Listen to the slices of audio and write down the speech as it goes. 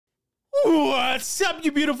What's up,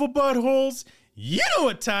 you beautiful buttholes? You know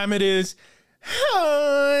what time it is.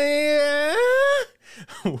 Oh,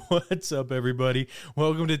 yeah. What's up, everybody?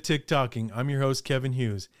 Welcome to TikToking. I'm your host, Kevin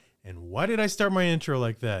Hughes. And why did I start my intro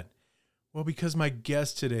like that? Well, because my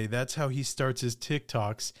guest today, that's how he starts his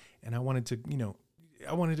TikToks. And I wanted to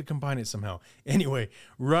combine it somehow. Anyway,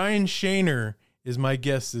 Ryan Shaner is my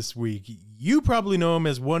guest this week. You probably know him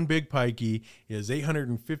as One Big Pikey. He has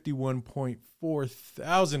 851.4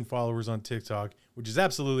 thousand followers on TikTok, which is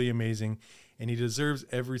absolutely amazing. And he deserves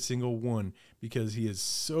every single one because he is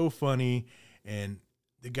so funny and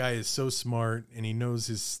the guy is so smart and he knows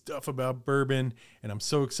his stuff about bourbon. And I'm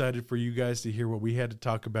so excited for you guys to hear what we had to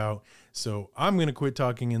talk about. So I'm going to quit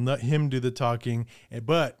talking and let him do the talking.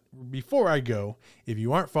 But before I go, if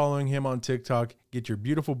you aren't following him on TikTok, get your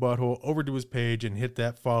beautiful butthole over to his page and hit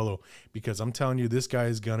that follow because I'm telling you, this guy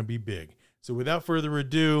is going to be big. So without further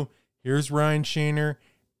ado, here's Ryan Shaner,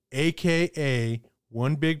 a.k.a.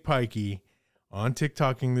 One Big Pikey, on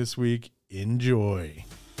TikToking this week. Enjoy.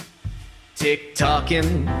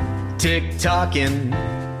 TikToking,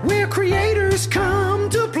 where creators come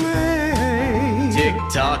to play.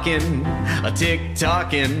 TikToking,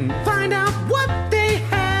 find out what they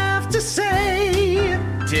have to say.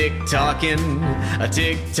 TikToking,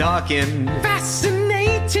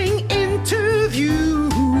 fascinating interviews.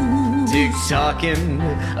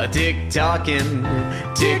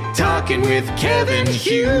 TikToking with Kevin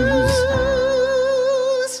Hughes.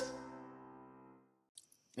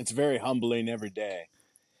 It's very humbling every day.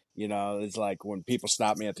 You know, it's like when people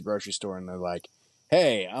stop me at the grocery store and they're like,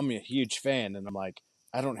 hey, I'm a huge fan. And I'm like,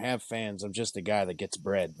 I don't have fans. I'm just a guy that gets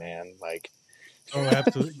bread, man. Like, Oh,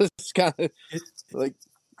 absolutely. it's kind of like,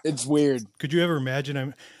 it's weird. Could you ever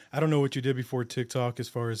imagine? I don't know what you did before TikTok as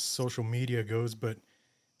far as social media goes, but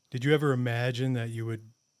did you ever imagine that you would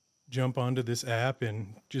jump onto this app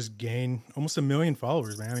and just gain almost 1 million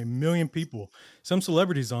followers, man? I mean, 1 million people. Some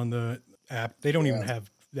celebrities on the app, they don't even have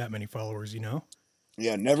that many followers, you know?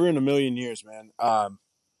 Yeah, never in a million years, man.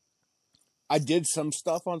 I did some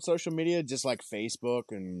stuff on social media, just like Facebook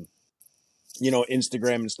and,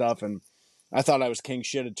 Instagram and stuff. And I thought I was king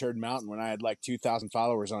shit at Turd Mountain when I had like 2,000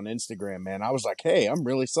 followers on Instagram, man. I was like, hey, I'm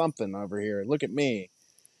really something over here. Look at me.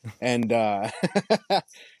 And, and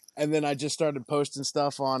then I just started posting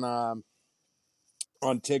stuff on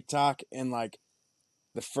TikTok, and like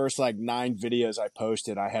the first like 9 videos I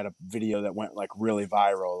posted, I had a video that went like really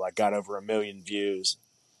viral, like got over 1 million views.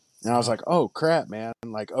 And I was like, oh crap, man.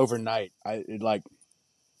 Like overnight, I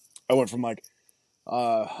went from like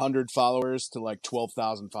 100 followers to like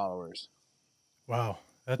 12,000 followers. Wow.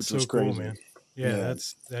 That's so was cool, crazy. man. Yeah,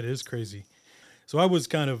 that is crazy. So I was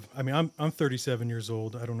I'm 37 years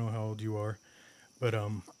old. I don't know how old you are, but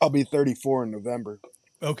I'll be 34 in November.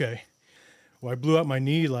 Okay. Well, I blew out my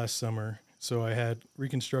knee last summer, so I had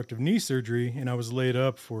reconstructive knee surgery and I was laid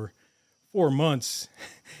up for 4 months.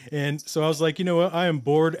 And so I was like, you know what? I am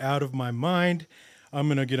bored out of my mind. I'm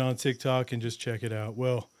going to get on TikTok and just check it out.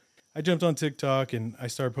 Well, I jumped on TikTok and I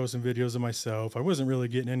started posting videos of myself. I wasn't really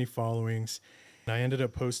getting any followings. And I ended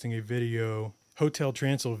up posting a video, Hotel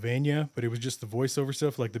Transylvania, but it was just the voiceover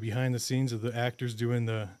stuff, like the behind the scenes of the actors doing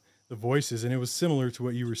the voices. And it was similar to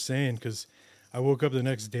what you were saying, because I woke up the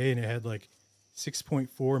next day and it had like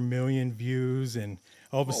 6.4 million views. And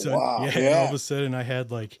all of a sudden, all of a sudden I had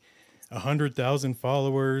like 100,000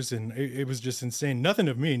 followers, and it was just insane. Nothing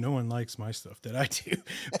of me. No one likes my stuff that I do,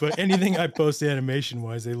 but anything I post animation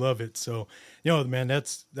wise, they love it. So, man,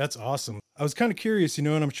 that's awesome. I was kind of curious, and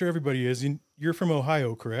I'm sure everybody is. You're from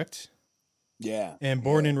Ohio, correct? Yeah. And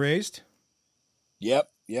born and raised? Yep.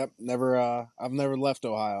 Never, I've never left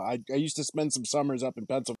Ohio. I used to spend some summers up in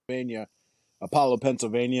Pennsylvania, Apollo,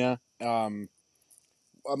 Pennsylvania.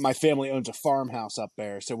 My family owns a farmhouse up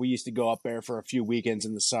there, so we used to go up there for a few weekends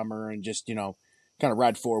in the summer and just, kind of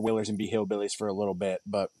ride 4-wheelers and be hillbillies for a little bit.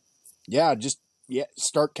 But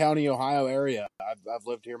Stark County, Ohio area. I've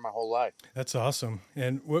lived here my whole life. That's awesome.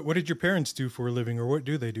 And what did your parents do for a living, or what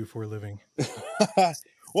do they do for a living?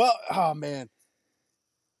 Well, oh man,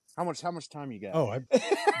 how much time you got? Oh,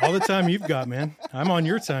 all the time you've got, man. I'm on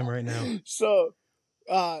your time right now. So,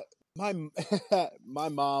 my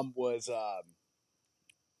mom was.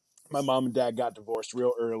 My mom and dad got divorced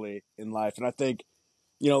real early in life. And I think,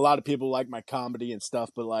 a lot of people like my comedy and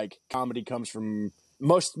stuff, but like comedy comes from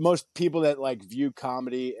most people that like view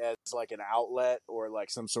comedy as like an outlet or like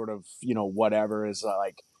some sort of, whatever is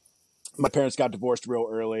like, my parents got divorced real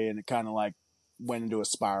early and it kind of like went into a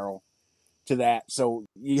spiral to that. So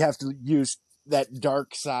you have to use that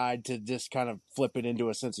dark side to just kind of flip it into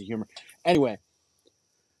a sense of humor. Anyway.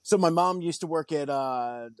 So my mom used to work at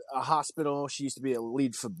a hospital. She used to be a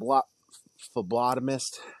lead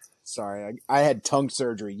phlebotomist. Sorry, I had tongue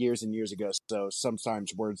surgery years and years ago, so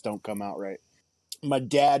sometimes words don't come out right. My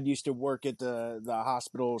dad used to work at the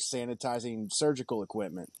hospital sanitizing surgical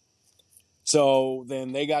equipment. So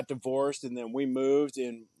then they got divorced, and then we moved,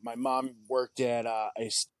 and my mom worked at a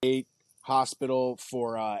state hospital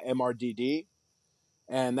for MRDD.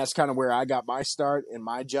 And that's kind of where I got my start in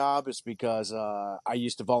my job, is because I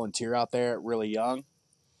used to volunteer out there really young.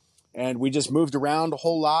 And we just moved around a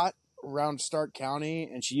whole lot around Stark County,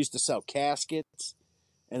 and she used to sell caskets.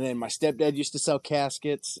 And then my stepdad used to sell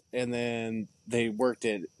caskets, and then they worked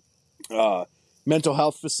at mental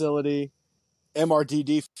health facility,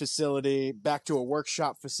 MRDD facility, back to a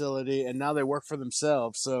workshop facility, and now they work for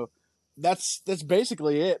themselves. So that's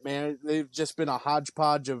basically it, man. They've just been a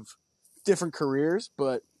hodgepodge of different careers,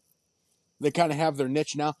 but they kind of have their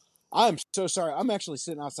niche now. I'm so sorry. I'm actually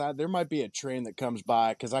sitting outside. There might be a train that comes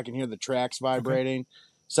by because I can hear the tracks vibrating. Okay.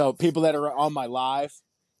 So people that are on my live,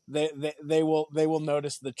 they will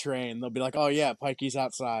notice the train. They'll be like, "Oh yeah, Pikey's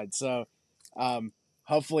outside." So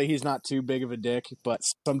hopefully he's not too big of a dick. But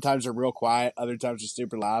sometimes they're real quiet. Other times they're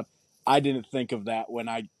super loud. I didn't think of that when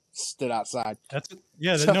I stood outside.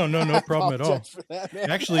 No problem at all. That,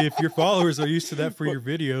 actually, if your followers are used to that for your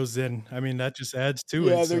videos, then I mean that just adds to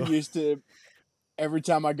it. Yeah, they're used to. Every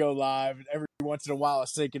time I go live, every once in a while I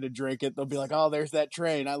sink it to drink it. They'll be like, "Oh, there's that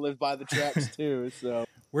train. I live by the tracks too." So,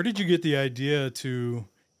 where did you get the idea to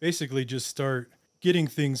basically just start getting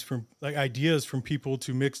things from, like, ideas from people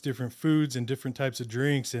to mix different foods and different types of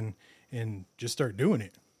drinks and just start doing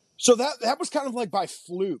it? So that was kind of like by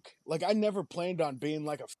fluke. Like, I never planned on being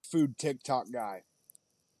like a food TikTok guy.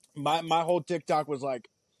 My whole TikTok was like,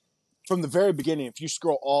 from the very beginning, if you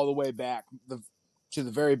scroll all the way back to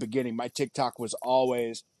the very beginning, my TikTok was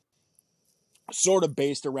always sort of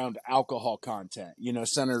based around alcohol content,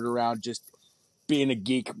 centered around just being a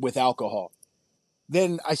geek with alcohol.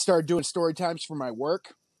 Then I started doing story times for my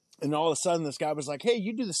work, and all of a sudden this guy was like, "Hey,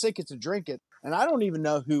 you do the Sick It to Drink It." And I don't even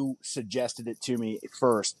know who suggested it to me at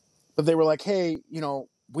first, but they were like, "Hey,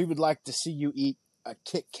 we would like to see you eat a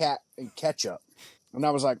Kit Kat and ketchup." And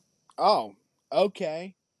I was like, "Oh,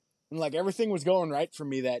 okay." And like everything was going right for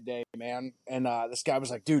me that day, man. And this guy was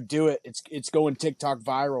like, "Dude, do it. It's going TikTok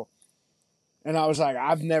viral." And I was like,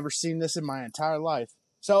 "I've never seen this in my entire life."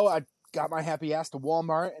 So I got my happy ass to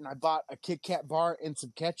Walmart, and I bought a Kit Kat bar and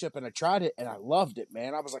some ketchup, and I tried it, and I loved it,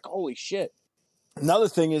 man. I was like, "Holy shit." Another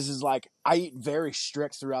thing is like, I eat very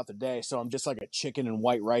strict throughout the day, so I'm just like a chicken and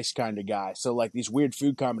white rice kind of guy. So like these weird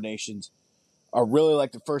food combinations are really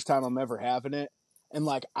like the first time I'm ever having it. And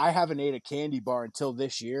like, I haven't ate a candy bar until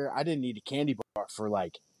this year. I didn't eat a candy bar for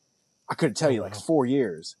like, I couldn't tell you, like 4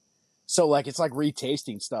 years. So like, it's like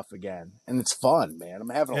retasting stuff again, and it's fun, man. I'm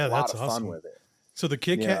having a lot of fun with it. So the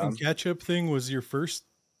Kit Kat and ketchup thing was your first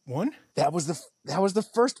one? That was the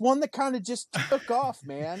first one that kind of just took off,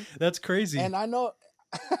 man. That's crazy. And I know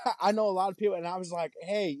a lot of people, and I was like,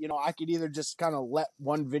 "Hey, I could either just kind of let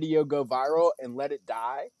one video go viral and let it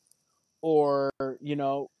die, or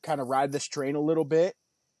kind of ride this train a little bit."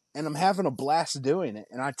 And I'm having a blast doing it.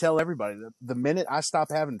 And I tell everybody, the minute I stop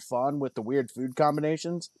having fun with the weird food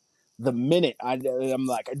combinations, the minute I'm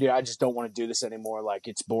like, "Dude, I just don't want to do this anymore. Like,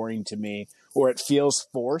 it's boring to me, or it feels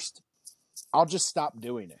forced," I'll just stop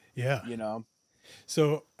doing it. Yeah.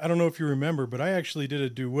 So I don't know if you remember, but I actually did a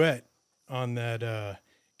duet on that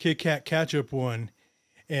Kit Kat ketchup one.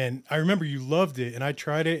 And I remember you loved it, and I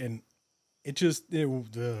tried it, and it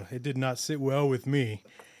did not sit well with me.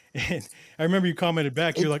 And I remember you commented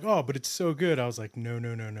back, you're like, "Oh, but it's so good." I was like, no.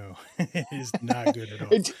 It is not good at all.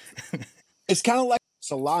 It's kind of like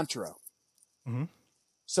cilantro. Mm-hmm.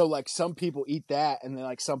 So like some people eat that, and then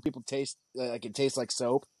like some people taste like it tastes like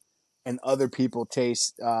soap, and other people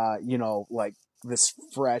taste like this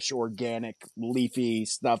fresh, organic, leafy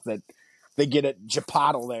stuff that they get at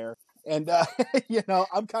Chipotle there. And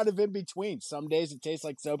I'm kind of in between. Some days it tastes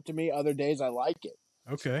like soap to me, other days I like it.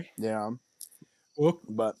 Okay. Yeah. Well,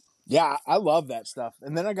 but yeah, I love that stuff.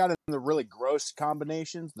 And then I got into the really gross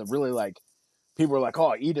combinations, the really like, people were like,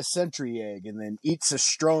 "Oh, eat a century egg and then eat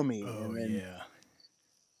pastrami." Oh, and then yeah.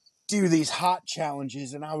 do these hot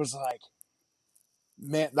challenges. And I was like,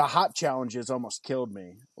 man, the hot challenges almost killed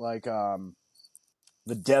me. Like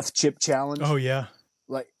the death chip challenge. Oh, yeah.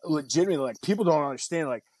 Like legitimately, like people don't understand.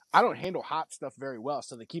 Like, I don't handle hot stuff very well.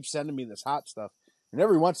 So they keep sending me this hot stuff. And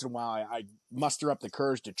every once in a while I muster up the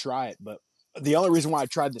courage to try it. But the only reason why I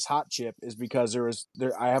tried this hot chip is because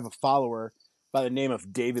I have a follower by the name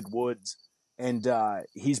of David Woods, and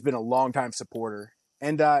he's been a longtime supporter,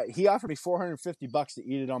 and he offered me $450 to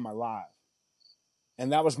eat it on my live,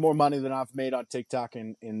 And that was more money than I've made on TikTok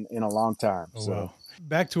in a long time. Oh, so wow.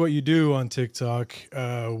 Back to what you do on TikTok.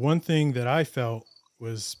 One thing that I felt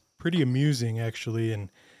was pretty amusing, actually, and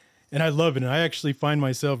I love it. And I actually find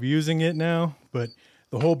myself using it now. But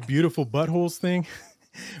the whole beautiful buttholes thing,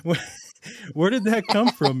 where did that come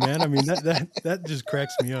from, man? I mean, that just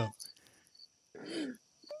cracks me up.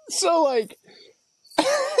 So like,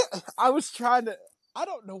 I was trying to. I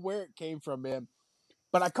don't know where it came from, man.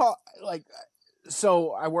 But I call like.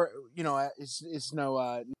 So I work, you know, it's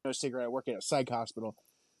no secret. I work at a psych hospital,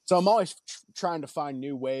 so I'm always trying to find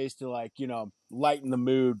new ways to, like, you know, lighten the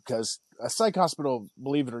mood, because a psych hospital,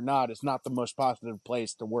 believe it or not, is not the most positive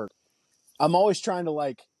place to work. I'm always trying to,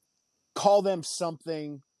 like, call them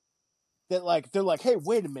something that, like, they're like, hey,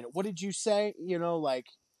 wait a minute, what did you say? You know, like,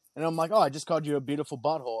 and I'm like, oh, I just called you a beautiful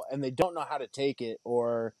butthole, and they don't know how to take it.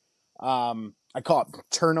 Or I call it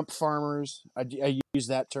turnip farmers. I use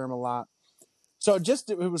that term a lot. So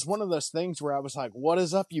it was one of those things where I was like, what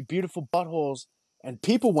is up, you beautiful buttholes? And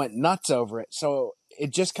people went nuts over it. So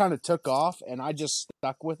it just kind of took off, and I just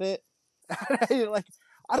stuck with it. Like,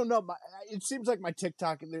 I don't know. It seems like my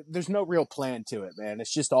TikTok, there's no real plan to it, man.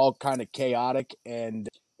 It's just all kind of chaotic, and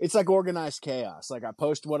it's like organized chaos. Like, I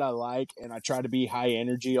post what I like, and I try to be high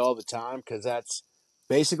energy all the time, because that's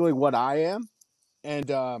basically what I am. And,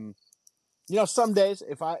 you know, some days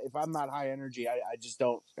if I'm not high energy, I just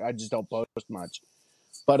don't post much.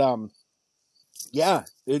 But yeah,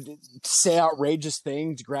 say outrageous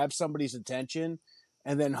things, grab somebody's attention,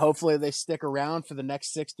 and then hopefully they stick around for the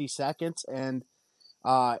next 60 seconds. And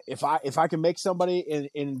if I can make somebody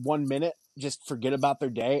in 1 minute just forget about their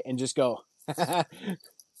day and just go,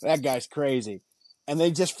 that guy's crazy, and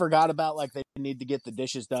they just forgot about, like, they need to get the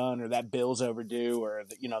dishes done, or that bill's overdue, or,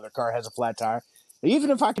 you know, their car has a flat tire.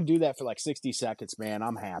 Even if I can do that for like 60 seconds, man,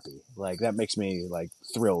 I'm happy. Like, that makes me, like,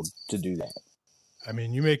 thrilled to do that. I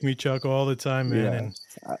mean, you make me chuckle all the time, man.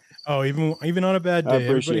 Yeah. And even on a bad day,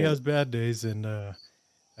 everybody has it. bad days. And I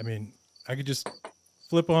mean, I could just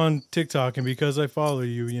flip on TikTok, and because I follow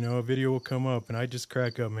you, you know, a video will come up, and I just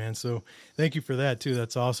crack up, man. So thank you for that too.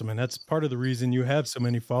 That's awesome. And that's part of the reason you have so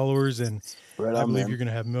many followers. And Right I on, believe man. you're going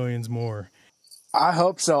to have millions more. I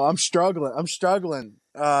hope so. I'm struggling. I'm struggling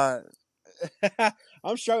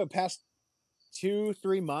past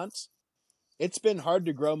 2-3 months. It's been hard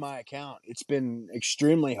to grow my account. It's been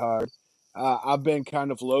extremely hard. I've been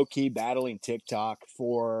kind of low-key battling TikTok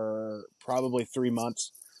for probably 3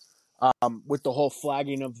 months, with the whole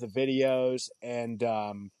flagging of the videos. And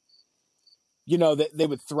you know, they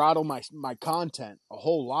would throttle my content a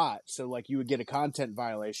whole lot. So, like, you would get a content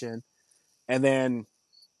violation, and then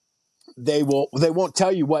they won't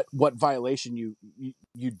tell you what violation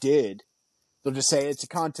you did. They'll just say it's a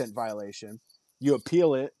content violation. You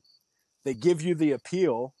appeal it. They give you the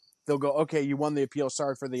appeal. They'll go, okay, you won the appeal.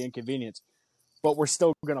 Sorry for the inconvenience, but we're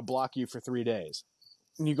still going to block you for 3 days.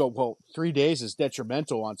 And you go, well, 3 days is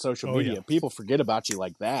detrimental on social media. Yeah. People forget about you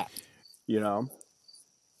like that, you know?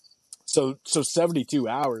 So 72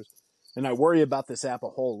 hours. And I worry about this app a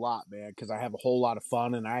whole lot, man, because I have a whole lot of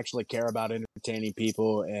fun, and I actually care about entertaining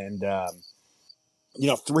people. And, you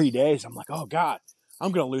know, 3 days, I'm like, oh, God,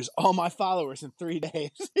 I'm going to lose all my followers in 3 days.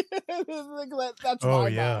 That's my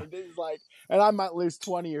mind. It's like, and I might lose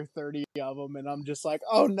 20 or 30 of them. And I'm just like,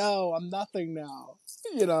 oh, no, I'm nothing now.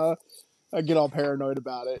 You know, I get all paranoid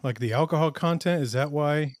about it. Like the alcohol content, is that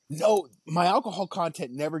why? No, my alcohol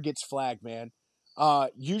content never gets flagged, man.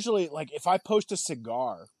 Usually, like, if I post a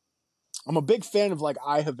cigar, I'm a big fan of, like,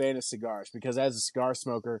 I Havana cigars, because as a cigar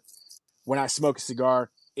smoker, when I smoke a cigar,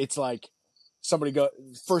 it's like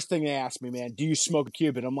first thing they ask me, man, do you smoke a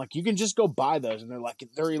Cuban? I'm like, you can just go buy those. And they're like,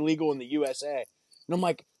 they're illegal in the USA. And I'm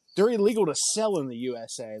like, they're illegal to sell in the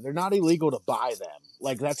USA. They're not illegal to buy them.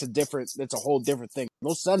 Like, that's a whole different thing.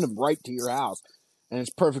 They'll send them right to your house, and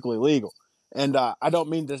it's perfectly legal. And I don't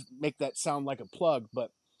mean to make that sound like a plug,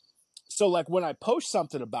 but so, like, when I post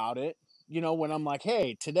something about it, you know, when I'm like,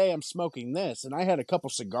 hey, today I'm smoking this, and I had a couple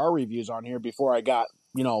cigar reviews on here before I got,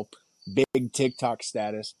 you know, big TikTok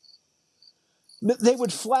status, they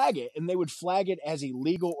would flag it, and they would flag it as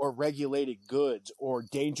illegal or regulated goods or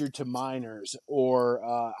danger to minors. Or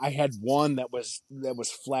I had one that was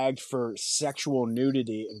flagged for sexual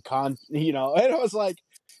nudity and you know, and I was like,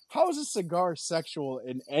 how is a cigar sexual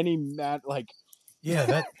in any like? Yeah,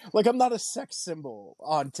 that like, I'm not a sex symbol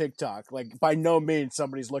on TikTok. Like, by no means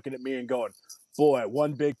somebody's looking at me and going, boy,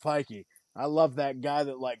 one big pikey. I love that guy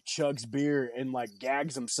that, like, chugs beer and, like,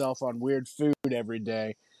 gags himself on weird food every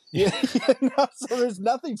day. Yeah. So there's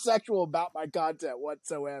nothing sexual about my content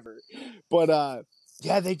whatsoever. But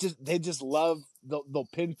yeah, they just love, they'll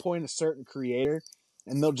pinpoint a certain creator,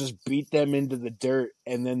 and they'll just beat them into the dirt,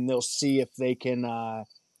 and then they'll see if they can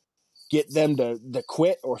get them to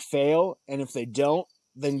quit or fail. And if they don't,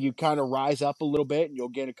 then you kind of rise up a little bit and you'll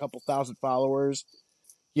get a couple thousand followers.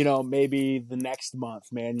 You know, maybe the next month,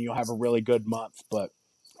 man, you'll have a really good month. But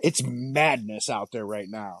it's madness out there right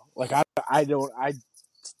now. Like I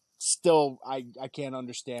can't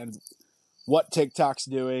understand what TikTok's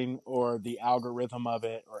doing or the algorithm of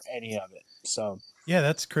it or any of it. So Yeah,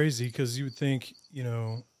 that's crazy because you would think, you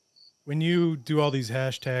know, when you do all these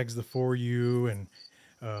hashtags, the for you and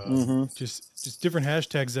just different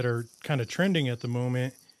hashtags that are kind of trending at the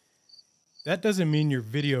moment, that doesn't mean your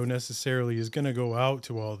video necessarily is going to go out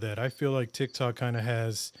to all that. I feel like TikTok kind of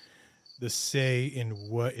has the say in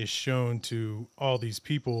what is shown to all these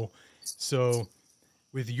people. So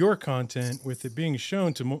with your content, with it being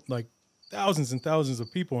shown to like thousands and thousands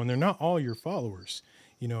of people, and they're not all your followers,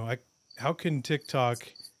 you know, how can TikTok,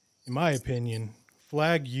 in my opinion,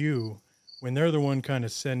 flag you when they're the one kind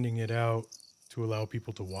of sending it out to allow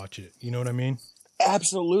people to watch it? You know what I mean?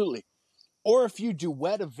 absolutely. Or if you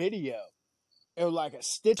duet a video or like a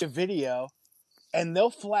stitch a video, and they'll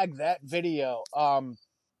flag that video.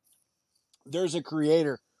 There's a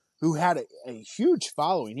creator who had a huge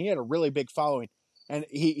following. He had a really big following, and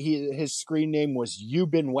his screen name was "You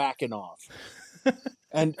Been Whacking Off,"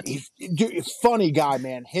 and funny guy,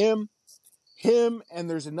 man. Him, and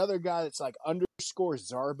there's another guy that's like underscore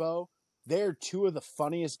Zarbo. They're two of the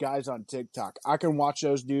funniest guys on TikTok. I can watch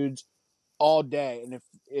those dudes all day, and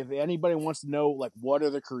if anybody wants to know like what are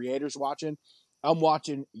the creators watching, I'm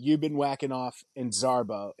watching You've Been Whacking Off and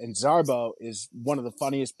Zarbo. And Zarbo is one of the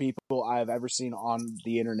funniest people I've ever seen on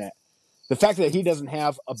the internet. The fact that he doesn't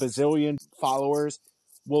have a bazillion followers,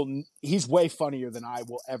 he's way funnier than I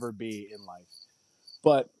will ever be in life.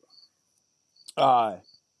 But,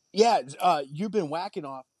 You've Been Whacking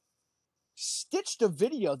Off stitched a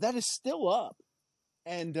video that is still up.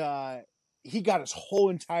 And he got his whole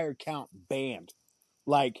entire account banned.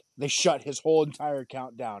 Like, they shut his whole entire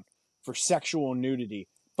account down for sexual nudity,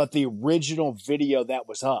 but the original video that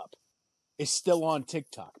was up is still on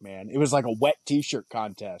TikTok, man. It was like a wet t-shirt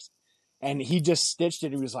contest, and he just stitched it.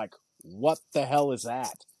 He was like, what the hell is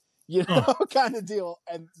that? You know, kind of deal.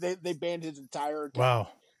 And they banned his entire account. Wow.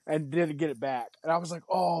 And didn't get it back. And I was like,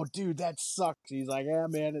 oh, dude, that sucks. He's like, yeah,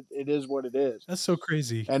 man, it is what it is. That's so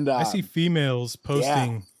crazy. And I see females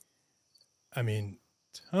posting, I mean,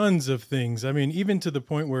 tons of things. I mean, even to the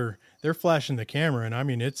point where they're flashing the camera, and I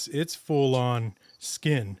mean, it's full on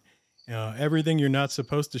skin, everything you're not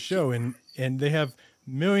supposed to show. And they have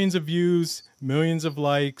millions of views, millions of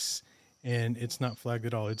likes, and it's not flagged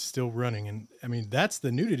at all. It's still running. And I mean, that's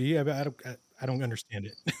the nudity. I don't understand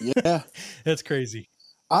it. Yeah. That's crazy.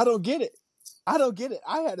 I don't get it.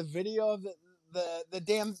 I had a video of the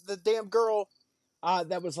damn girl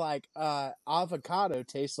that was like avocado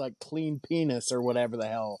tastes like clean penis or whatever the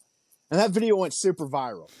hell. And that video went super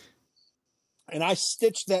viral. And I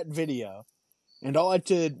stitched that video, and all I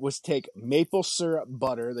did was take maple syrup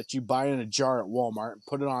butter that you buy in a jar at Walmart and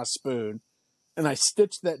put it on a spoon. And I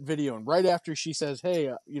stitched that video, and right after she says,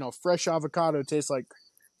 hey, fresh avocado tastes like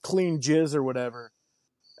clean jizz or whatever.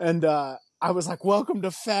 And I was like, welcome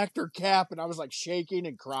to Fact or Cap. And I was like shaking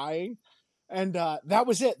and crying. And that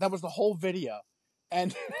was it. That was the whole video.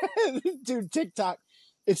 And dude, TikTok,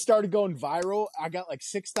 it started going viral. I got like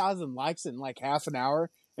 6,000 likes in like half an hour.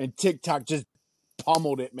 And TikTok just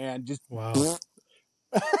pummeled it, man. Just wow.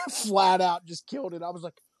 Flat out just killed it. I was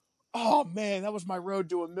like, oh man, that was my road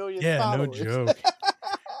to 1 million followers. Yeah, no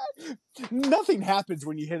joke. Nothing happens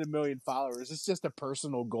when you hit 1 million followers. It's just a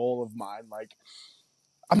personal goal of mine. Like,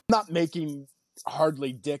 I'm not making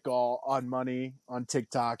hardly dick all on money on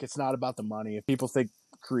TikTok. It's not about the money. If people think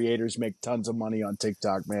creators make tons of money on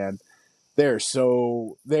TikTok, man, they're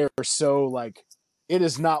so like, it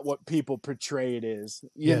is not what people portray it is.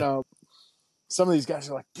 You know, some of these guys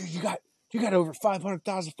are like, dude, you got over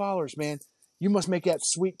 500,000 followers, man. You must make that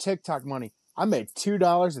sweet TikTok money. I made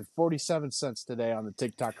 $2.47 today on the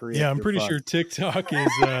TikTok creator. Yeah, I'm pretty sure TikTok is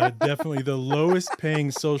definitely the lowest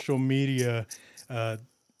paying social media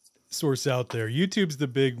source out there. YouTube's the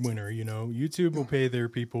big winner. You know, YouTube will pay their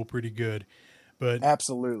people pretty good, but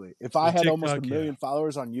absolutely. If I had TikTok, almost 1 million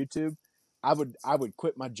followers on YouTube, I would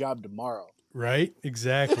quit my job tomorrow. Right?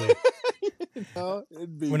 Exactly.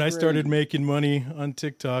 When I started making money on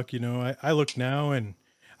TikTok, I look now and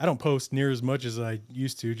I don't post near as much as I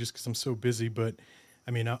used to just because I'm so busy. But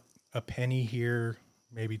I mean, a penny here,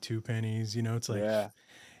 maybe 2 pennies, it's like,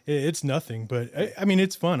 it's nothing, but I mean,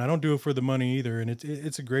 it's fun. I don't do it for the money either. And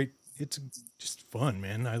it's just fun,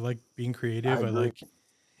 man. I like being creative. I like,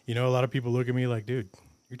 a lot of people look at me like, dude,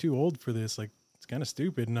 you're too old for this. Like, it's kind of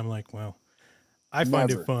stupid. And I'm like, well, I find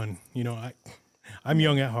Never. it fun. You know, I'm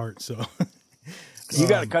young at heart, so You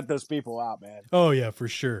got to cut those people out, man. oh yeah, for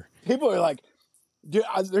sure. People are like, dude,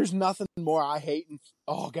 there's nothing more I hate.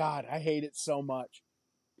 Oh God, I hate it so much.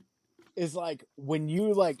 Is like when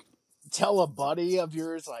you like tell a buddy of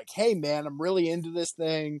yours, like, hey man, I'm really into this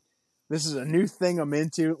thing. This is a new thing I'm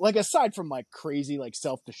into. Like, aside from like crazy, like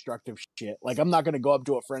self-destructive shit, like I'm not going to go up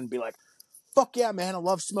to a friend and be like, fuck yeah, man, I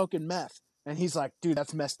love smoking meth. And he's like, dude,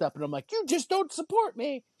 that's messed up. And I'm like, you just don't support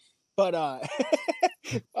me. But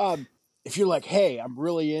if you're like, hey, I'm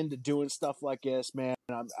really into doing stuff like this, man,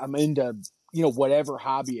 I'm into, you know, whatever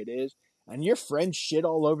hobby it is, and your friends shit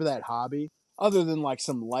all over that hobby, other than like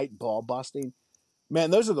some light ball busting,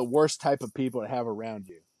 man, those are the worst type of people to have around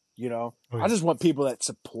you. You know, Oh, yeah. I just want people that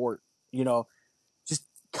support, you know, just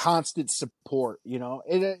constant support, you know,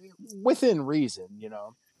 within reason, you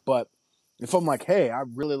know. But if I'm like, hey,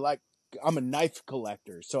 I'm a knife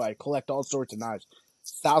collector, so I collect all sorts of knives,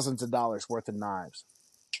 thousands of dollars worth of knives.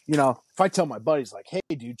 You know, if I tell my buddies like, hey,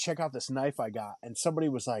 dude, check out this knife I got, and somebody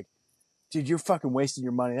was like, dude, you're fucking wasting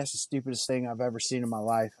your money. That's the stupidest thing I've ever seen in my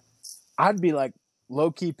life. I'd be like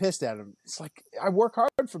low-key pissed at him. It's like, I work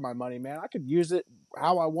hard for my money, man. I could use it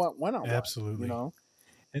how I want, when I want. Absolutely. You know?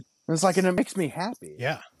 And it's like, and it makes me happy.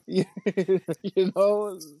 yeah. You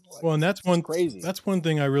know? Like, Well, and that's crazy. That's one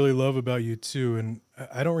thing I really love about you too. And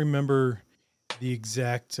I don't remember the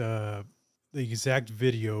exact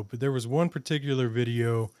video, but there was one particular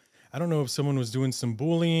video. I don't know if someone was doing some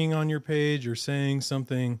bullying on your page or saying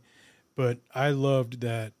something, but I loved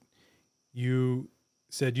that you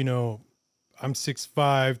said, you know, I'm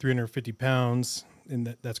 6'5", 350 pounds.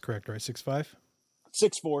 And that's correct, right? 6'5"?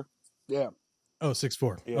 6'4". Yeah. Oh,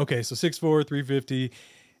 6'4". Yeah. Okay. So 6'4", 350.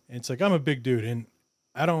 And it's like, I'm a big dude, and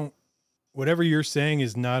whatever you're saying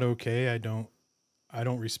is not okay. I don't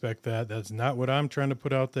respect that. That's not what I'm trying to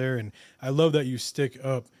put out there. And I love that you stick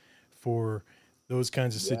up for those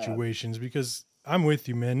kinds of situations, because I'm with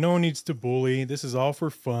you, man. No one needs to bully. This is all for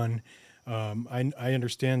fun. I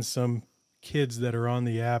understand some kids that are on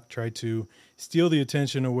the app try to steal the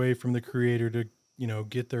attention away from the creator to, you know,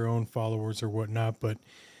 get their own followers or whatnot. But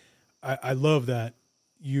I love that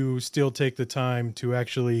you still take the time to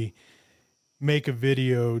actually make a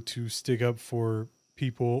video to stick up for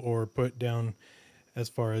people or put down as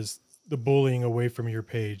far as the bullying away from your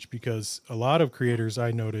page, because a lot of creators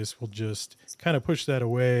I notice will just kind of push that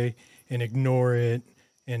away and ignore it,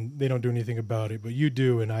 and they don't do anything about it. But you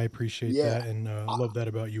do, and I appreciate that, and love that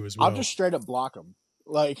about you as well. I'll just straight up block them.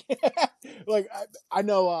 Like, like I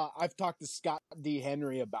know I've talked to Scott D.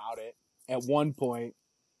 Henry about it at one point,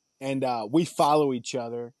 and we follow each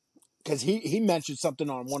other because he mentioned something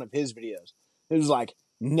on one of his videos. It was like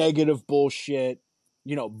negative bullshit,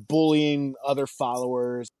 you know, bullying other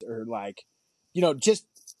followers, or like, you know, just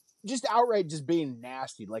outright just being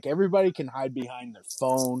nasty. Like, everybody can hide behind their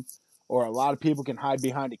phone, or a lot of people can hide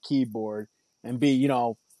behind a keyboard and be, you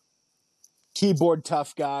know, keyboard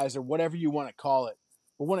tough guys or whatever you want to call it.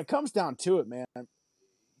 But when it comes down to it, man,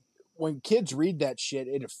 when kids read that shit,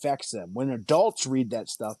 it affects them. When adults read that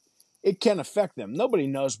stuff, it can affect them. Nobody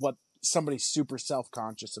knows what somebody's super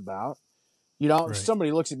self-conscious about. You know, Right. If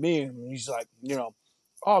somebody looks at me and he's like, you know,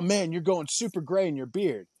 oh man, you're going super gray in your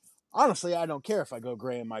beard. Honestly, I don't care if I go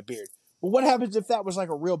gray in my beard. But what happens if that was like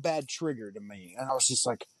a real bad trigger to me? And I was just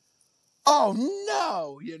like, oh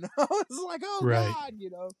no, you know? It's like, oh Right. God,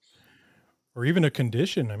 you know? Or even a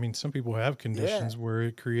condition. I mean, some people have conditions where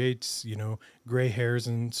it creates, you know, gray hairs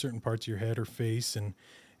in certain parts of your head or face, and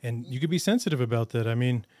you could be sensitive about that. I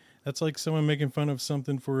mean, that's like someone making fun of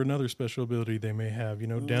something for another special ability they may have, you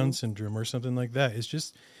know, Down syndrome or something like that. It's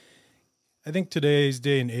just, I think today's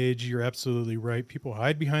day and age, you're absolutely right. People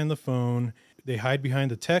hide behind the phone. They hide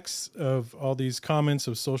behind the texts of all these comments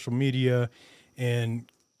of social media.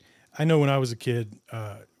 And I know when I was a kid,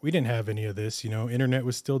 we didn't have any of this, you know, internet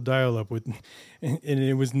was still dial up with, and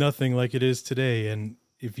it was nothing like it is today. And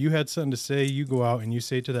if you had something to say, you go out and you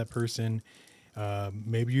say to that person,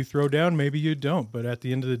 maybe you throw down, maybe you don't, but at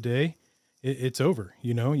the end of the day, it's over.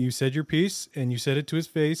 You know, you said your piece and you said it to his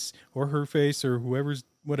face or her face or whoever's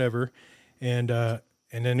whatever. And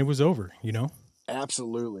then it was over, you know?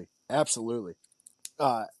 Absolutely. Absolutely.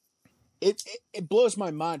 It blows my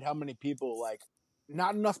mind how many people, like,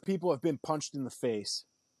 not enough people have been punched in the face,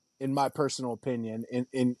 in my personal opinion,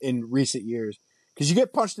 in recent years. Because you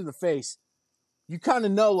get punched in the face, you kind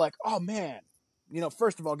of know, like, oh man, you know,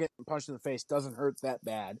 first of all, getting punched in the face doesn't hurt that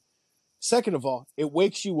bad. Second of all, it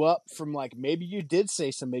wakes you up from, like, maybe you did say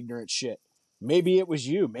some ignorant shit. Maybe it was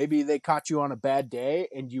you. Maybe they caught you on a bad day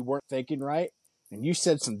and you weren't thinking right, and you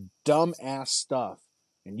said some dumb ass stuff.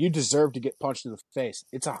 and you deserve to get punched in the face.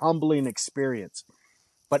 It's a humbling experience.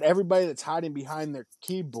 But everybody that's hiding behind their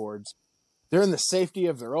keyboards, they're in the safety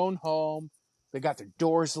of their own home. They got their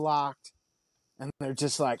doors locked. And they're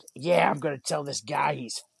just like, yeah, I'm going to tell this guy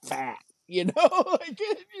he's fat. You know? Like,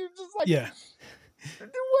 you're just like, Yeah.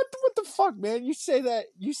 What the fuck, man? You say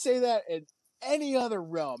that in any other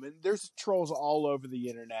realm. And there's trolls all over the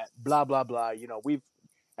internet. Blah, blah, blah. You know,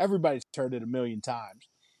 everybody's heard it a million times.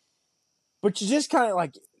 But you just kind of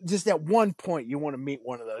like, just at one point, you want to meet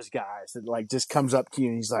one of those guys that like just comes up to you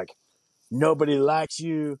and he's like, nobody likes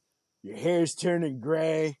you. Your hair's turning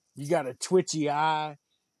gray. You got a twitchy eye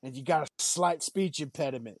and you got a slight speech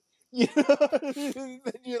impediment. You know, then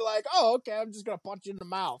you're like, oh, okay, I'm just going to punch you in the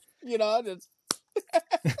mouth. You know, just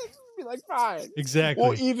be like, fine. Exactly.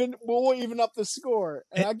 We'll even up the score.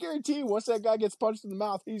 And I guarantee you, once that guy gets punched in the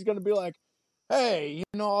mouth, he's going to be like, hey, you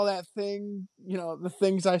know, all that thing, you know, the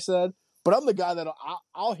things I said. But I'm the guy that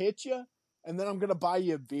I'll hit you, and then I'm gonna buy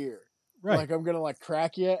you a beer. Right. Like I'm gonna like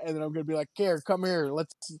crack you, and then I'm gonna be like, "Here, come here.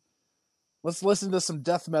 Let's listen to some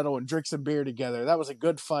death metal and drink some beer together. That was a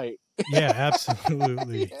good fight." Yeah,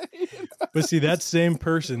 absolutely. But see, that same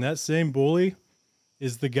person, that same bully,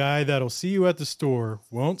 is the guy that'll see you at the store,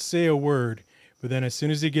 won't say a word, but then as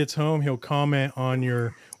soon as he gets home, he'll comment on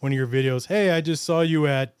one of your videos. Hey, I just saw you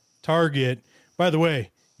at Target. By the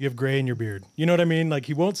way, you have gray in your beard. You know what I mean? Like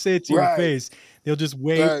he won't say it to your face. They'll just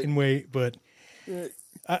wait and wait. But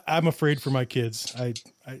I'm afraid for my kids.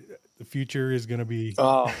 The future is going to be.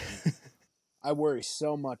 Oh, I worry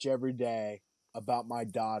so much every day about my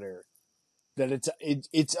daughter that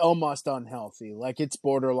it's almost unhealthy. Like it's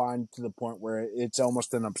borderline to the point where it's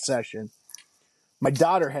almost an obsession. My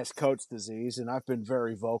daughter has Coates disease, and I've been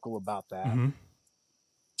very vocal about that. Mm-hmm.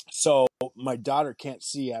 So my daughter can't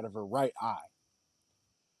see out of her right eye.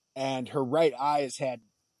 And her right eye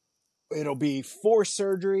it'll be 4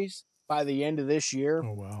 surgeries by the end of this year.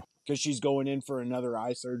 Oh, wow. Because she's going in for another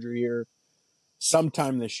eye surgery here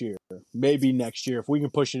sometime this year, maybe next year. If we can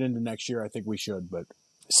push it into next year, I think we should. But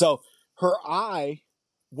so her eye,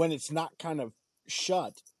 when it's not kind of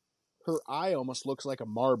shut, her eye almost looks like a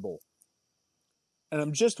marble. And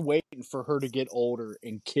I'm just waiting for her to get older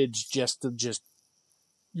and kids just,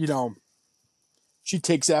 you know, she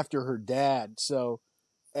takes after her dad. So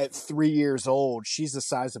at 3 years old, she's the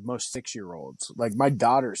size of most 6-year-olds. Like my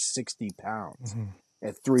daughter's 60 pounds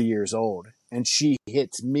at 3 years old, and she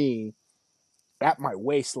hits me at my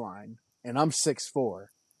waistline, and I'm 6'4".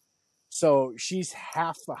 So she's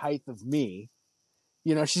half the height of me.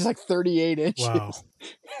 You know, she's like 38 inches. Wow.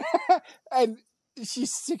 And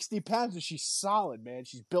she's 60 pounds, and she's solid, man.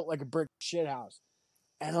 She's built like a brick shithouse.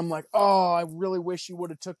 And I'm like, oh, I really wish you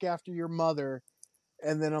would have took after your mother.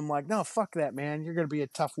 And then I'm like, no, fuck that, man. You're going to be a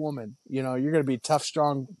tough woman. You know, you're going to be a tough,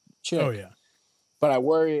 strong chick. Oh, yeah. But I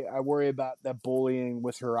worry about that bullying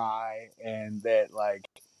with her eye, and that, like,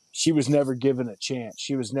 she was never given a chance.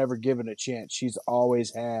 She's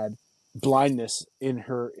always had blindness in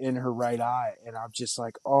her right eye. And I'm just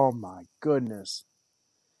like, oh, my goodness.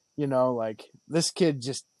 You know, like, this kid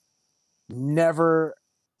just never,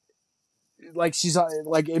 like, she's,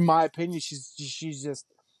 like, in my opinion,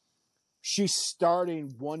 she's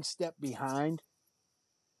starting one step behind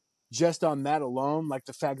just on that alone. Like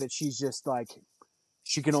the fact that she's just like,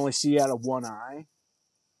 she can only see out of one eye.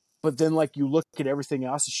 But then like you look at everything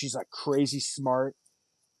else and she's like crazy smart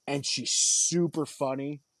and she's super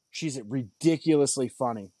funny. She's ridiculously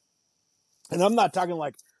funny. And I'm not talking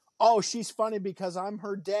like, oh, she's funny because I'm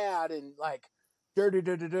her dad and like,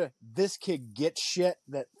 this kid gets shit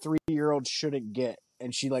that 3-year-olds shouldn't get.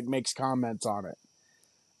 And she like makes comments on it.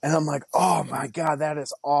 And I'm like, oh my God, that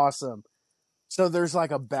is awesome. So there's like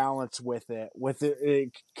a balance with it.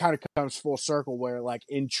 It kind of comes full circle where like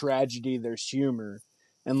in tragedy, there's humor.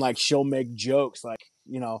 And like she'll make jokes like,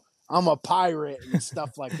 you know, I'm a pirate and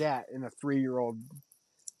stuff like that in a 3-year-old,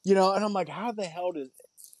 you know. And I'm like, how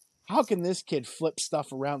can this kid flip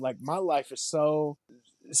stuff around? Like my life is so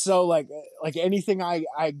like anything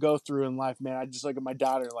I go through in life, man, I just look at my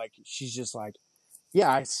daughter, like she's just like, yeah,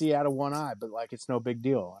 I see out of one eye, but like it's no big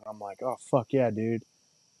deal. And I'm like, oh fuck yeah, dude.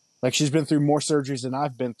 Like she's been through more surgeries than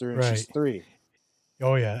I've been through, and she's 3.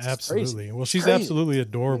 Oh yeah, absolutely. Crazy. Well, she's absolutely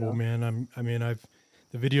adorable, you know? man. I mean,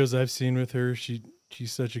 the videos I've seen with her, she's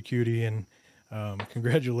such a cutie, and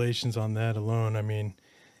congratulations on that alone. I mean,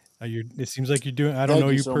 it seems like you're doing. I don't know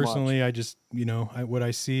you so personally. Much. I just, you know, what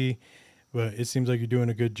I see, but it seems like you're doing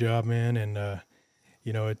a good job, man. And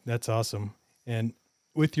you know, that's awesome. And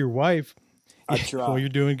with your wife. I try. Well, you're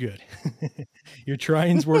doing good. Your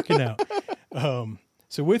trying's working out.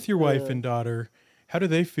 So with your wife and daughter, how do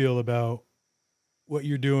they feel about what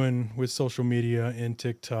you're doing with social media and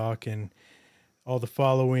TikTok and all the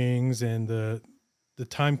followings and the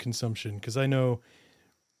time consumption. Cause I know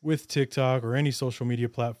with TikTok or any social media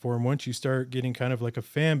platform, once you start getting kind of like a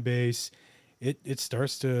fan base, it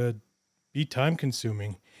starts to be time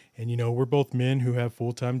consuming. And, you know, we're both men who have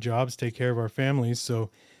full-time jobs, take care of our families. So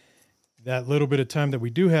that little bit of time that we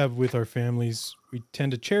do have with our families, we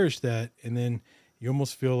tend to cherish that. And then you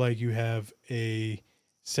almost feel like you have a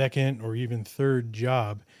second or even third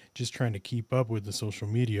job just trying to keep up with the social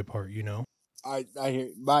media part, you know? I hear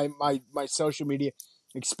my social media,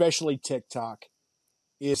 especially TikTok,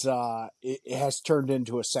 is it has turned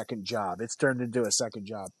into a second job. It's turned into a second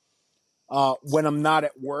job. When I'm not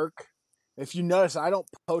at work, if you notice, I don't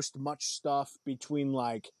post much stuff between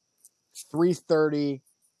like 3:30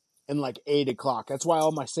 and like 8 o'clock. That's why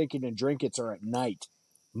all my sinking and drinkits are at night.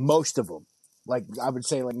 Most of them, like I would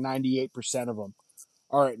say, like 98% of them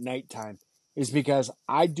are at nighttime. Is because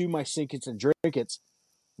I do my sinkits and drinkits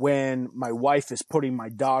when my wife is putting my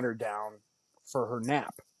daughter down for her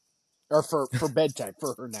nap. Or for bedtime,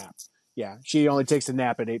 for her nap. Yeah, she only takes a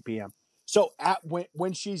nap at 8 p.m. So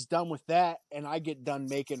when she's done with that, and I get done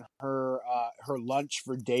making her her lunch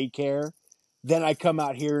for daycare, then I come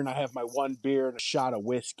out here and I have my one beer and a shot of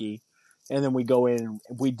whiskey, and then we go in and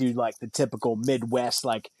we do like the typical Midwest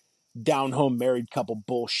like down home married couple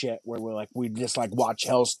bullshit where we just like watch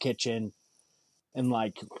Hell's Kitchen and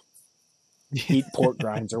like eat pork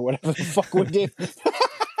grinds or whatever the fuck we do.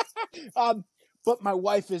 But my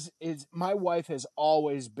wife my wife has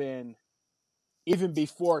always been, even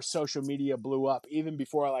before social media blew up, even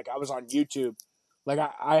before like I was on YouTube, like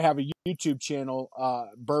I have a YouTube channel,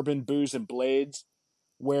 Bourbon, Booze, and Blades,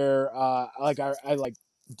 where like I like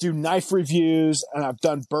do knife reviews, and I've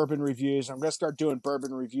done bourbon reviews. I'm gonna start doing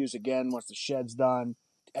bourbon reviews again once the shed's done.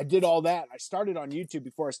 I did all that. I started on YouTube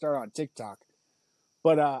before I started on TikTok,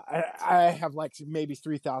 but I have like maybe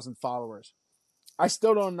 3,000 followers. I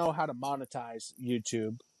still don't know how to monetize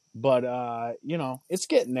YouTube, but you know, it's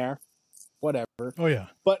getting there. Whatever. Oh yeah.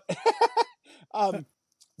 But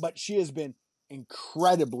but she has been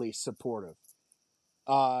incredibly supportive.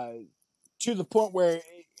 To the point where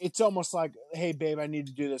it's almost like, hey babe, I need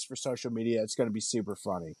to do this for social media. It's gonna be super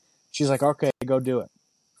funny. She's like, okay, go do it.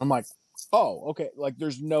 I'm like, oh, okay. Like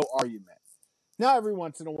there's no argument. Now every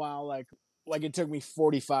once in a while, like it took me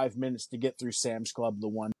 45 minutes to get through Sam's Club the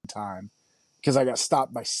one time, because I got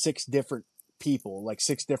stopped by 6 different people, like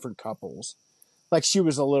 6 different couples. Like she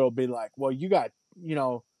was a little bit like, well, you got, you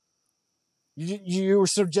know, you were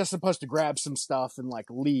just supposed to grab some stuff and like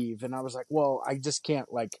leave. And I was like, well, I just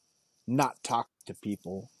can't like not talk to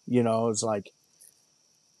people. You know, it's like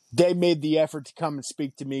they made the effort to come and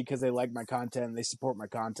speak to me because they like my content and they support my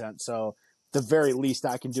content. So the very least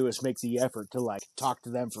I can do is make the effort to like talk to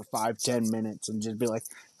them for 5-10 minutes and just be like,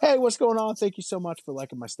 hey, what's going on? Thank you so much for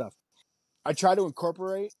liking my stuff. I try to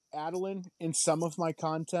incorporate Adeline in some of my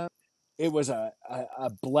content. It was a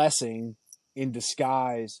blessing in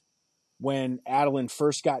disguise when Adeline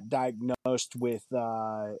first got diagnosed with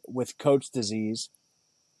Coats disease.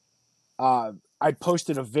 I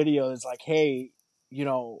posted a video that's like, hey, you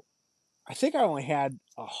know, I think I only had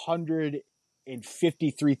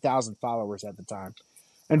 153,000 followers at the time.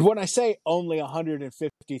 And when I say only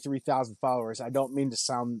 153,000 followers, I don't mean to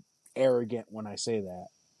sound arrogant when I say that.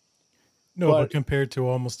 No, but compared to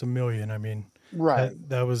almost 1 million, I mean, right.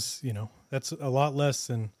 That was, you know, that's a lot less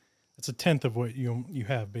than, that's a tenth of what you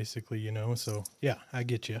have basically, you know? So yeah, I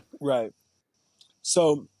get you. Right.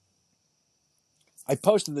 So I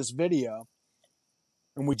posted this video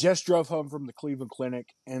and we just drove home from the Cleveland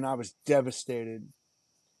Clinic and I was devastated.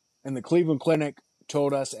 And the Cleveland Clinic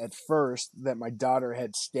told us at first that my daughter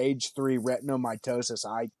had stage 3 retinomytosis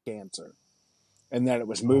eye cancer and that it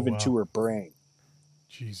was moving to her brain.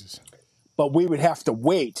 Jesus. But we would have to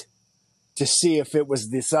wait to see if it was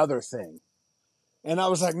this other thing. And I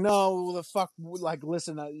was like, no, the fuck, like,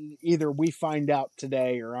 listen, either we find out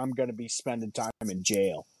today or I'm going to be spending time in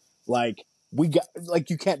jail. Like,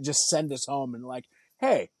 you can't just send us home and like,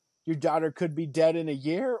 hey, your daughter could be dead in a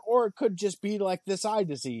year, or it could just be like this eye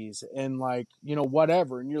disease and like, you know,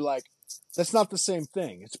 whatever. And you're like, that's not the same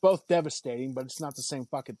thing. It's both devastating, but it's not the same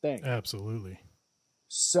fucking thing. Absolutely.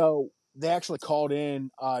 So they actually called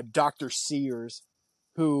in Dr. Sears,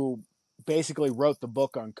 who basically wrote the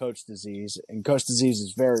book on Coats disease. And Coats disease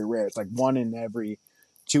is very rare. It's like 1 in every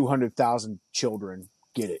 200,000 children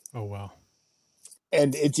get it. Oh, wow.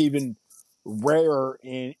 And it's even rarer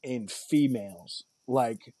in females.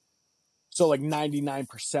 Like, so like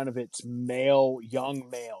 99% of it's male, young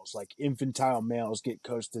males, like infantile males get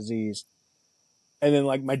Coats disease. And then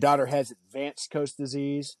like my daughter has advanced Coats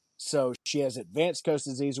disease. So she has advanced Coast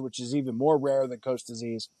disease, which is even more rare than Coast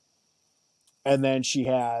disease. And then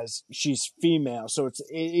she's female. So it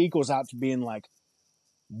equals out to being like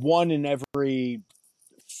 1 in every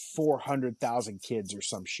 400,000 kids or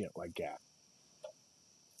some shit like that.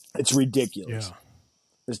 It's ridiculous. Yeah.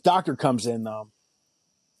 This doctor comes in, though.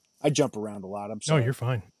 I jump around a lot. I'm sorry. No, you're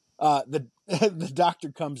fine. The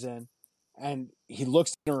doctor comes in and he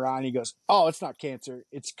looks in her eye and he goes, "Oh, it's not cancer.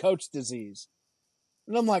 It's Coats disease."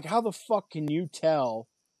 And I'm like, how the fuck can you tell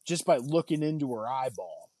just by looking into her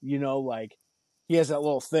eyeball? You know, like he has that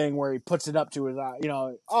little thing where he puts it up to his eye, you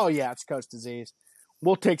know, "Oh yeah, it's Coats disease.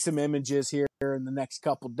 We'll take some images here in the next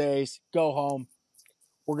couple days. Go home.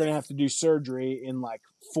 We're going to have to do surgery in like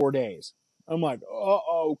 4 days." I'm like,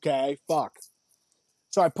 "Oh, okay, fuck."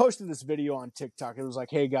 So I posted this video on TikTok. It was like,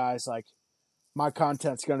 "Hey guys, like my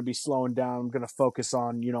content's going to be slowing down. I'm going to focus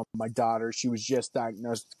on, you know, my daughter. She was just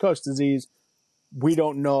diagnosed with Coats disease. We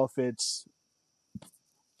don't know if it's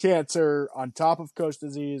cancer on top of Coats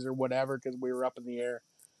disease or whatever because we were up in the air."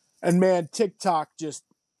 And man, TikTok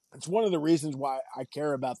it's one of the reasons why I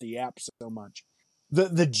care about the app so much.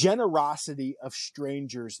 The generosity of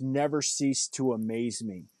strangers never cease to amaze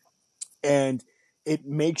me. And it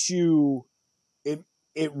makes you, it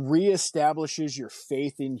reestablishes your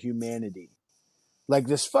faith in humanity. Like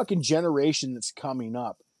this fucking generation that's coming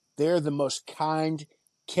up, they're the most kind,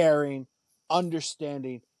 caring,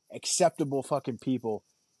 understanding, acceptable fucking people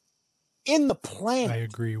in the planet. I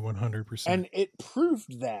agree 100%. And it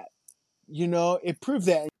proved that. You know, it proved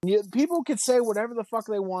that. People could say whatever the fuck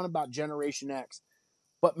they want about Generation X,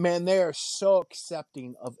 but man, they are so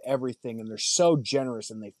accepting of everything and they're so generous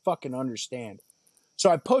and they fucking understand. So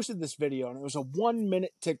I posted this video and it was a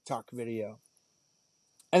 1-minute TikTok video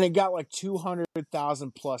and it got like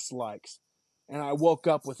 200,000 plus likes. And I woke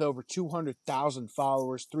up with over 200,000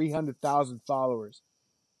 followers, 300,000 followers.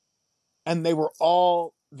 And they were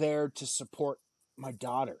all there to support my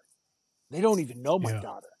daughter. They don't even know my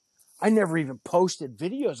daughter. I never even posted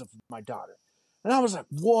videos of my daughter. And I was like,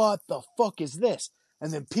 what the fuck is this?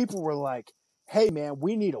 And then people were like, "Hey man,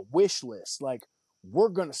 we need a wish list. Like, we're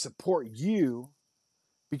going to support you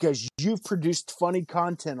because you've produced funny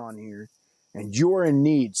content on here and you're in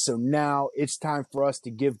need. So now it's time for us to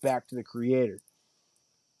give back to the creator."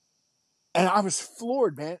 And I was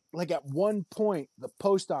floored, man. Like at one point, the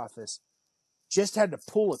post office just had to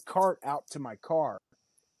pull a cart out to my car.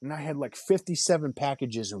 And I had like 57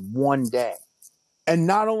 packages in one day. And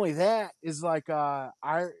not only that, is like I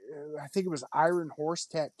think it was Iron Horse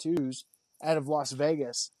Tattoos out of Las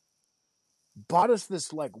Vegas bought us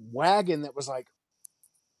this like wagon that was like,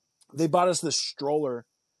 they bought us this stroller.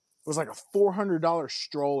 It was like a $400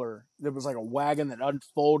 stroller. There was like a wagon that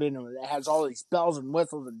unfolded and it has all these bells and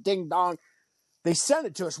whistles and ding dong. They sent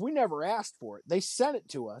it to us. We never asked for it. They sent it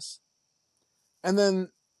to us. And then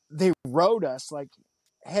they wrote us like,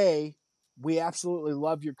 "Hey, we absolutely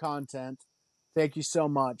love your content. Thank you so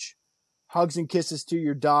much. Hugs and kisses to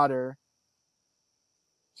your daughter.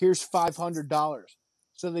 Here's $500.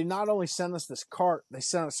 So they not only sent us this cart, they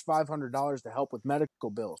sent us $500 to help with medical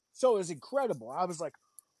bills. So it was incredible. I was like,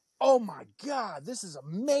 "Oh my God, this is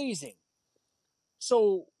amazing."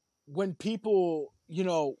 So when people, you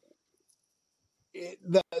know,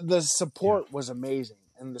 the support was amazing.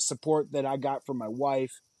 And the support that I got from my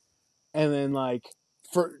wife, and then like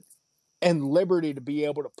and Liberty to be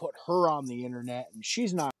able to put her on the internet, and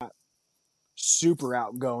she's not super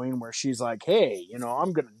outgoing where she's like, "Hey, you know,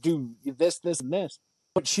 I'm going to do this, and this."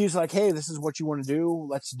 But she's like, "Hey, this is what you want to do.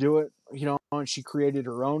 Let's do it." You know, and she created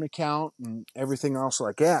her own account and everything else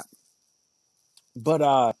like that.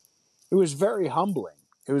 But it was very humbling.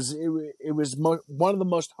 It was one of the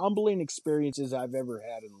most humbling experiences I've ever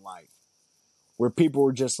had in life, where people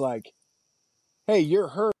were just like, "Hey, you're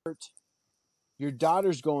hurt. Your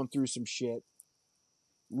daughter's going through some shit.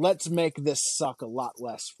 Let's make this suck a lot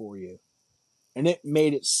less for you." And it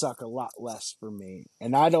made it suck a lot less for me.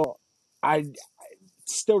 And I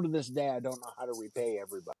still to this day, I don't know how to repay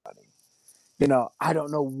everybody. You know, I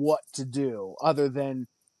don't know what to do other than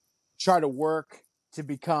try to work to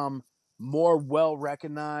become more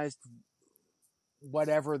well-recognized,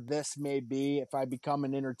 whatever this may be. If I become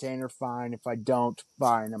an entertainer, fine. If I don't,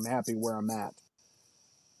 fine. I'm happy where I'm at.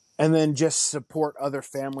 And then just support other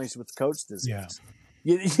families with Coats disease. Yeah.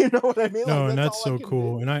 You know what I mean? No, like, and that's so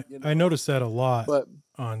cool. do, And I, you know? I noticed that a lot But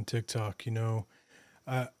on TikTok, you know.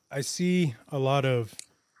 I see a lot of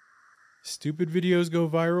stupid videos go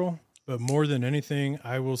viral, but more than anything,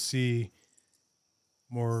 I will see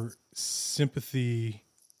more sympathy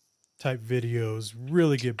type videos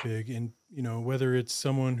really get big. And, you know, whether it's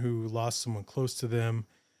someone who lost someone close to them,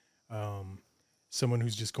 someone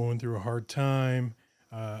who's just going through a hard time.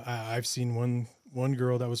 I've seen one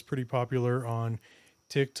girl that was pretty popular on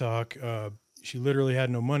TikTok. She literally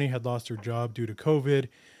had no money, had lost her job due to COVID.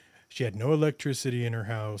 She had no electricity in her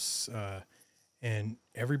house, and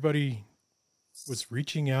everybody was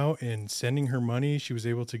reaching out and sending her money. She was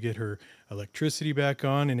able to get her electricity back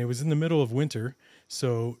on, and it was in the middle of winter,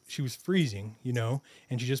 so she was freezing,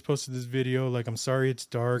 and she just posted this video like, I'm sorry it's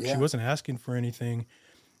dark. Yeah. She wasn't asking for anything.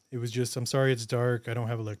 It was just, I'm sorry it's dark. I don't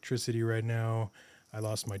have electricity right now. I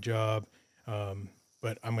lost my job,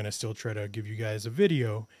 but I'm going to still try to give you guys a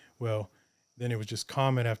video. Well, then it was just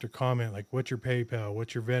comment after comment, like, what's your PayPal?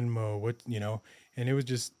 What's your Venmo? And it was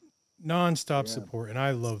just nonstop support. And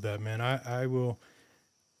I love that, man. I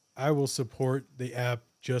will support the app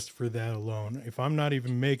just for that alone. If I'm not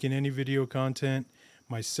even making any video content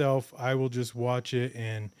myself, I will just watch it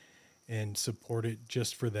and support it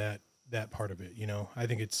just for that part of it. I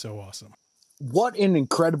think it's so awesome. What an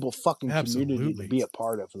incredible fucking community Absolutely. to be a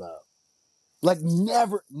part of, though. Like,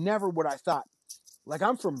 never would I thought. Like,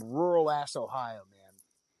 I'm from rural ass Ohio, man.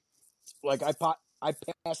 Like, I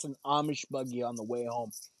pass an Amish buggy on the way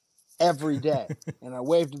home every day, and I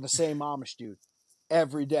wave to the same Amish dude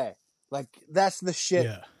every day. Like, that's the shit.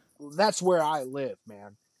 Yeah. That's where I live,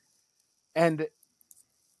 man. And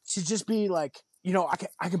to just be like,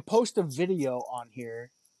 I can post a video on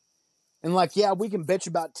here. And like, yeah, we can bitch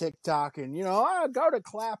about TikTok and, go to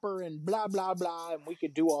Clapper and blah, blah, blah. And we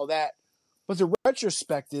could do all that. But the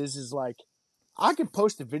retrospect is like, I can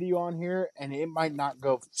post a video on here and it might not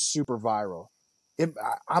go super viral.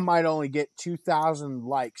 I might only get 2,000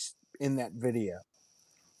 likes in that video.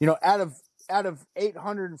 Out of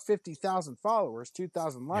 850,000 followers,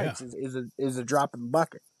 2,000 likes is a drop in the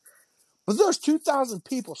bucket. But those 2,000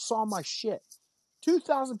 people saw my shit.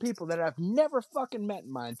 2,000 people that I've never fucking met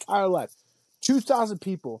in my entire life. 2,000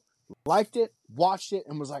 people liked it, watched it,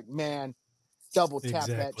 and was like, man, double tap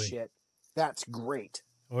that shit. That's great.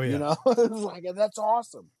 Oh, yeah. It's like, that's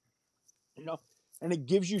awesome. And it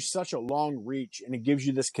gives you such a long reach, and it gives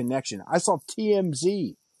you this connection. I saw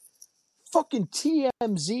TMZ. Fucking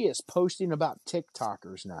TMZ is posting about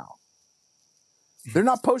TikTokers now. They're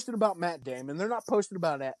not posting about Matt Damon. They're not posting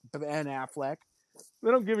about Ben Affleck.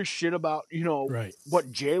 They don't give a shit about,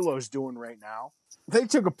 what J-Lo's doing right now. They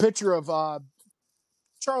took a picture of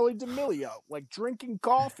Charlie D'Amelio, like, drinking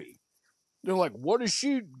coffee. They're like, what is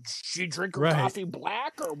she drink her coffee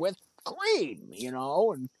black or with cream,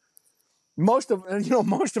 And most of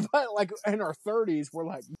it, like, in our 30s, we're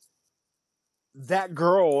like, that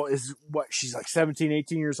girl is, she's like 17,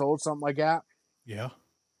 18 years old, something like that. Yeah.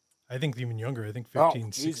 I think even younger. I think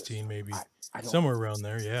 15, 16 maybe. Somewhere around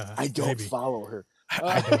there, yeah. I don't follow her.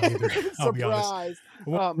 I don't either. I'll be honest.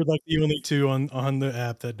 We're like the only two on the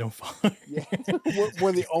app that don't follow. Yeah,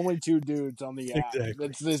 we're the only two dudes on the app. Exactly.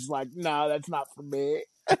 That's just like, no, that's not for me.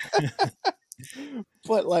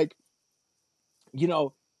 But like,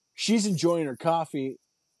 she's enjoying her coffee,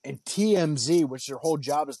 and TMZ, which their whole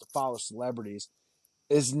job is to follow celebrities,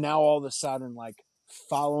 is now all of a sudden like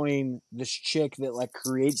following this chick that like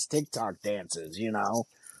creates TikTok dances,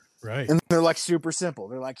 Right. And they're like super simple.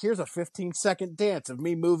 They're like, here's a 15-second dance of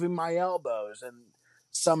me moving my elbows, and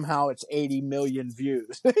somehow it's 80 million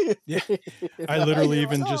views. Yeah. I literally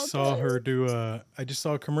even just saw her do I just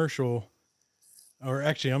saw a commercial, or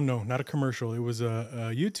actually, not a commercial. It was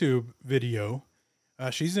a YouTube video.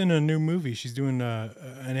 She's in a new movie. She's doing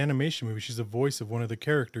an animation movie. She's the voice of one of the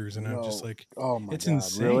characters. And I'm just like, oh my it's God,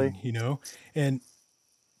 insane, really? And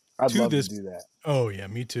I'd love to do that. Oh yeah,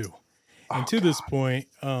 me too. And to this point,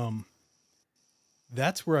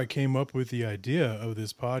 that's where I came up with the idea of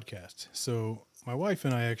this podcast. So my wife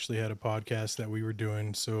and I actually had a podcast that we were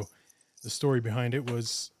doing. So the story behind it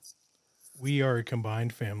was, we are a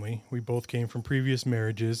combined family. We both came from previous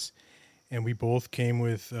marriages, and we both came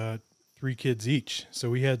with 3 kids each. So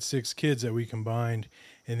we had 6 kids that we combined,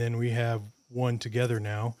 and then we have one together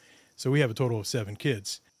now. So we have a total of 7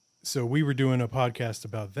 kids. So we were doing a podcast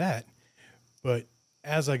about that. But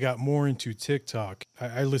as I got more into TikTok,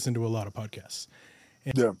 I listened to a lot of podcasts.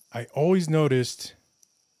 And I always noticed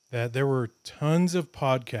that there were tons of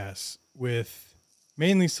podcasts with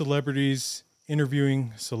mainly celebrities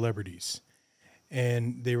interviewing celebrities.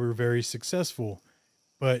 And they were very successful.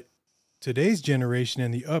 But today's generation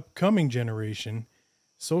and the upcoming generation,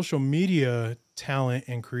 social media talent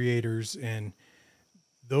and creators, and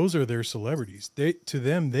those are their celebrities. To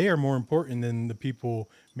them, they are more important than the people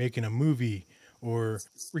making a movie or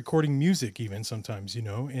recording music even sometimes,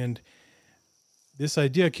 and this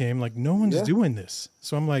idea came like, no one's doing this.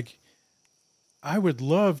 So I'm like, I would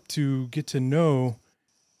love to get to know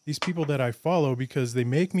these people that I follow, because they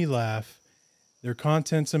make me laugh. Their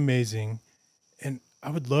content's amazing. And I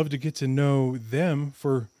would love to get to know them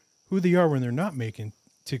for who they are when they're not making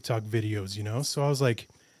TikTok videos, you know? So I was like,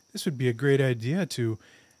 this would be a great idea to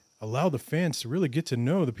allow the fans to really get to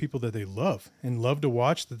know the people that they love and love to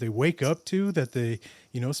watch, that they wake up to, that they,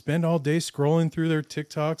 you know, spend all day scrolling through their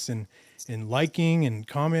TikToks and liking and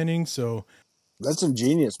commenting. So That's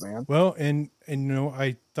ingenious, man. well, and you know,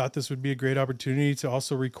 I thought this would be a great opportunity to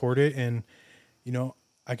also record it, and you know,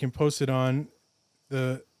 I can post it on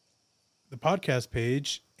the podcast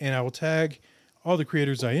page, and I will tag all the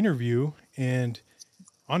creators I interview, and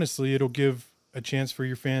honestly, it'll give a chance for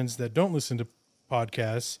your fans that don't listen to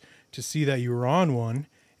podcasts to see that you were on one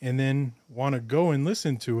and then want to go and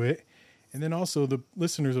listen to it. And then also the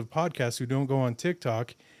listeners of podcasts who don't go on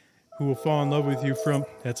TikTok, who will fall in love with you from,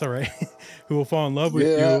 that's all right, who will fall in love with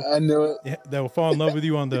Yeah, you, I knew it. yeah, that will fall in love with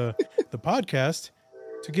you on the podcast,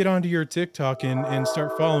 to get onto your TikTok and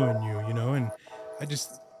start following you, you know. And I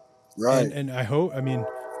just, Right. and I hope, I mean,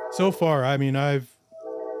 so far, I mean,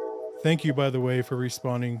 thank you, by the way, for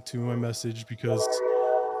responding to my message, because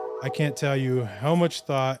I can't tell you how much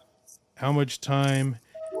thought, how much time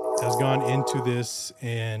has gone into this.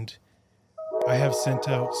 And I have sent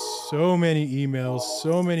out so many emails,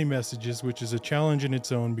 so many messages, which is a challenge in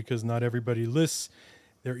its own because not everybody lists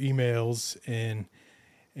their emails, and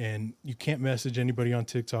you can't message anybody on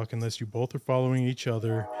TikTok unless you both are following each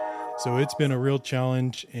other. So it's been a real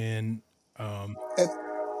challenge. And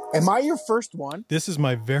Am I your first one? this is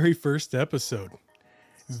my very first episode.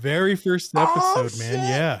 Very first episode, man. shit.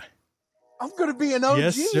 Yeah. I'm gonna be an OG.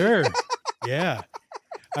 Yes, sir. Yeah.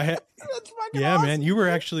 That's fucking Yeah, awesome. man. You were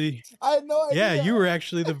actually, I had no idea. yeah, you were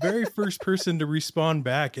actually the very first person to respond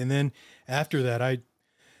back. And then after that, I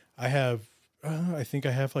have, I think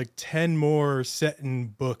I have like 10 more set in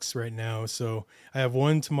books right now. So I have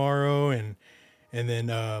one tomorrow, and then,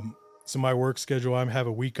 so my work schedule, I have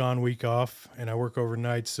a week on, week off, and I work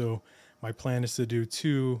overnight. So my plan is to do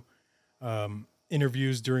 2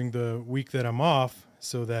 interviews during the week that I'm off,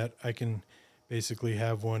 so that I can basically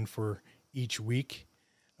have one for each week.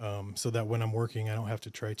 So that when I'm working, I don't have to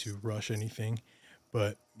try to rush anything.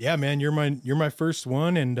 But yeah, man, you're my first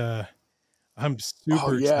one, and I'm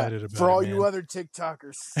super excited about it. For all man. you other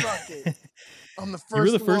TikTokers, suck it. I'm the first. You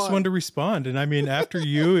were the first one to respond, and I mean, after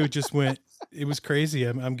you, it just went. It was crazy.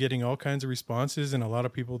 I'm getting all kinds of responses, and a lot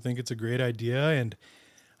of people think it's a great idea. And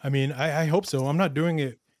I mean, I hope so. I'm not doing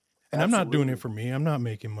it, and I'm not doing it for me. I'm not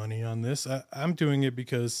making money on this. I'm doing it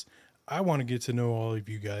because I want to get to know all of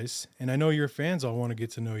you guys, and I know your fans all want to get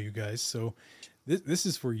to know you guys. So this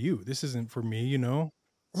is for you. This isn't for me, you know.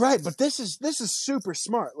 Right, but this is super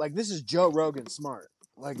smart. Like, this is Joe Rogan smart.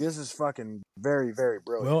 Like, this is fucking very, very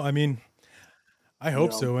brilliant. Well, I mean, I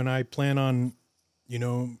hope know? so, and I plan on, you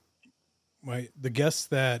know, the guests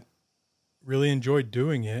that really enjoyed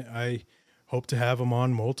doing it, I hope to have them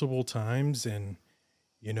on multiple times, and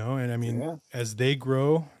you know, and I mean, Yeah. as they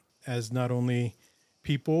grow as not only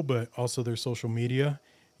people but also their social media,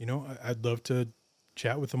 you know, I'd love to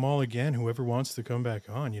chat with them all again, whoever wants to come back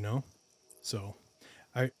on, you know. So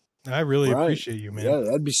I really Right. appreciate you, man. Yeah,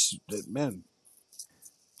 that'd be man.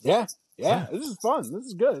 Yeah, Yeah. This is fun. This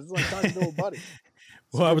is good. This is like talking to a buddy.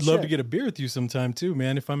 Well, I good would love to shit. get a beer with you sometime too,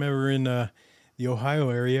 man. If I'm ever in the Ohio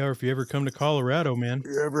area, or if you ever come to Colorado, man.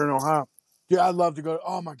 You're ever in Ohio? Yeah, I'd love to go.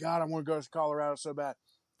 Oh my god, I want to go to Colorado so bad.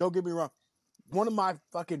 Don't get me wrong. One of my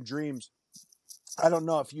fucking dreams. I don't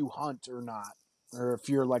know if you hunt or not, or if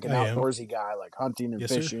you're like an I am. outdoorsy guy, like hunting and Yes,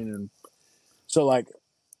 sir. fishing, and so like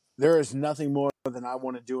there is nothing more than I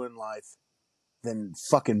want to do in life than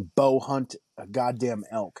fucking bow hunt a goddamn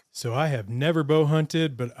elk. So I have never bow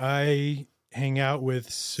hunted, but I hang out with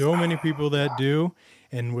so many people that do,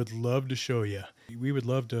 and would love to show you. We would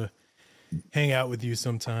love to hang out with you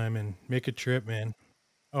sometime and make a trip, man.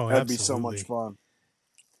 Oh, That'd absolutely. be so much fun.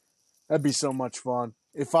 That'd be so much fun.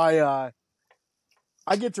 If I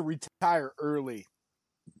get to retire early,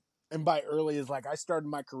 and by early is like I started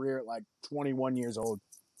my career at like 21 years old.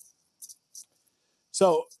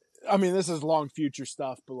 So, I mean, this is long future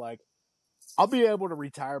stuff, but like I'll be able to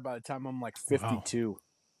retire by the time I'm like 52.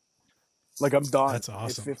 Like I'm done. That's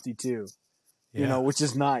awesome. At 52. Yeah. You know, which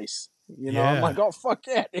is nice. You know, I'm Yeah. like, oh fuck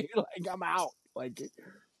yeah, dude. Like I'm out. Like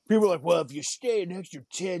people are like, well, if you stay an extra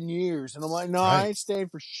 10 years, and I'm like, no, I Right. ain't staying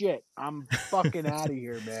for shit. I'm fucking out of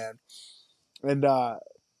here, man. And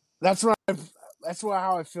that's how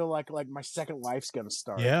I feel like my second life's gonna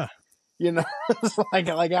start. Yeah. You know, it's like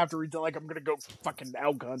after like I'm gonna go fucking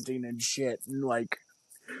elk hunting and shit, and like,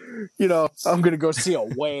 you know, I'm gonna go see a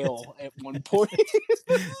whale at one point.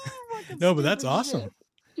 No, but that's Stupid awesome. shit,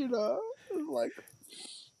 you know, like,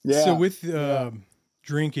 yeah. So with yeah.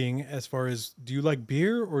 drinking as far as, do you like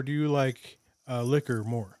beer or do you like liquor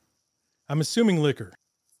more? I'm assuming liquor.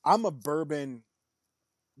 I'm a bourbon,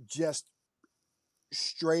 just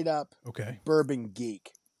straight up Okay. bourbon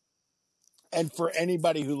geek. And for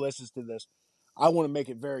anybody who listens to this, I want to make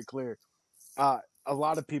it very clear. A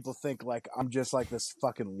lot of people think like I'm just like this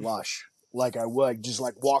fucking lush. Like I would just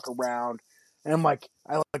like walk around and I'm like,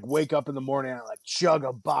 I like wake up in the morning and I like chug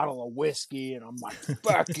a bottle of whiskey and I'm like,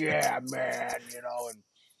 fuck yeah, man, you know, and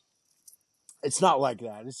it's not like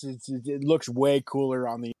that. It looks way cooler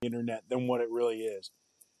on the internet than what it really is.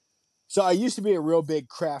 So I used to be a real big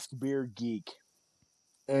craft beer geek.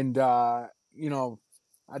 And, you know,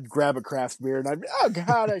 I'd grab a craft beer and I'd be, oh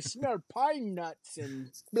God, I smell pine nuts and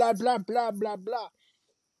blah, blah, blah, blah, blah.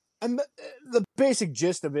 And the basic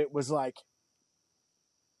gist of it was like,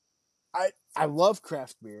 I love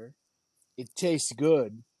craft beer. It tastes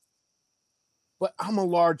good, but I'm a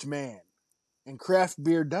large man and craft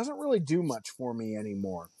beer doesn't really do much for me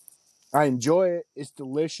anymore. I enjoy it. It's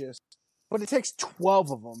delicious, but it takes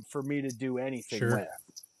 12 of them for me to do anything with,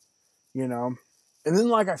 you know? And then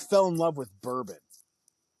like I fell in love with bourbon.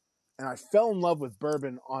 And I fell in love with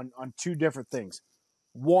bourbon on two different things.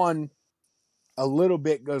 One, a little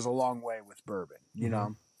bit goes a long way with bourbon, you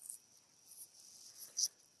know?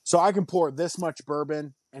 So I can pour this much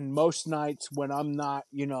bourbon, and most nights when I'm not,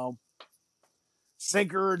 you know,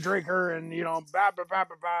 sinker or drinker and, you know, blah, blah, blah,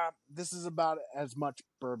 blah, blah, this is about as much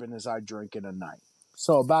bourbon as I drink in a night.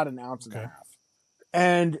 So about an ounce and a half.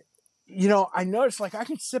 And, you know, I noticed like I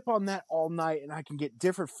can sip on that all night and I can get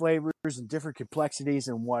different flavors and different complexities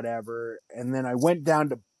and whatever. And then I went down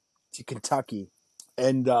to Kentucky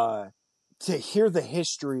and to hear the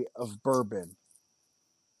history of bourbon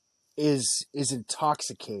is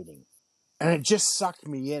intoxicating. And it just sucked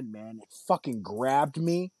me in, man. It fucking grabbed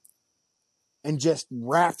me and just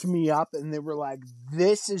wrapped me up. And they were like,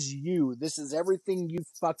 this is you. This is everything you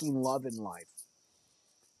fucking love in life.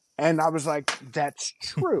 And I was like, that's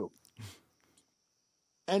true.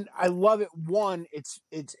 And I love it. One, it's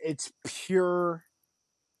pure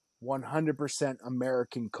 100%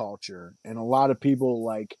 American culture. And a lot of people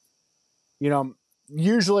like, you know,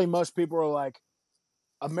 usually most people are like,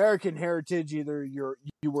 American heritage, either you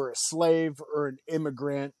were a slave or an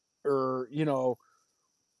immigrant or, you know,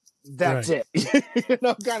 that's it. You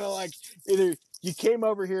know, kind of like either you came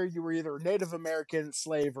over here, you were either a Native American,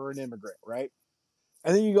 slave, or an immigrant, right?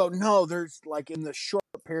 And then you go, no, there's like in the short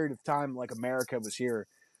period of time like America was here,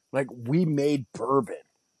 like we made bourbon.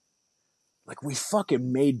 Like we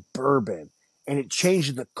fucking made bourbon and it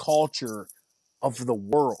changed the culture of the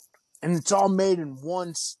world. And it's all made in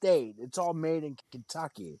one state. It's all made in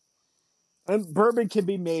Kentucky. And bourbon can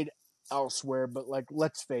be made elsewhere, but like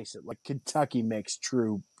let's face it, like Kentucky makes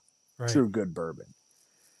true good bourbon.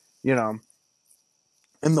 You know?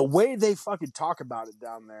 And the way they fucking talk about it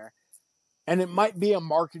down there, and it might be a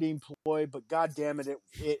marketing ploy, but god damn it,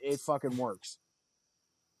 it fucking works.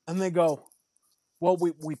 And they go, well,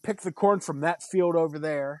 we pick the corn from that field over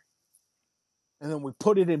there, and then we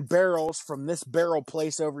put it in barrels from this barrel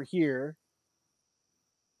place over here,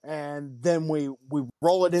 and then we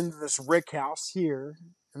roll it into this rick house here,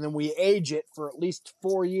 and then we age it for at least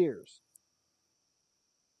 4 years.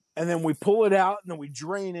 And then we pull it out, and then we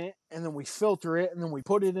drain it, and then we filter it, and then we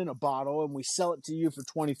put it in a bottle, and we sell it to you for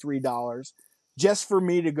 $23 just for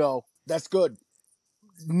me to go, that's good.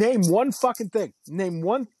 Name one fucking thing. Name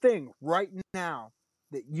one thing right now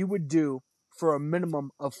that you would do for a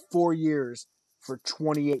minimum of 4 years for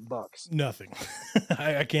 $28. Nothing.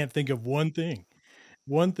 I can't think of one thing.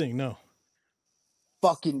 One thing, no.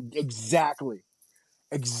 Fucking exactly.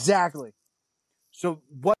 Exactly. So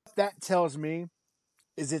what that tells me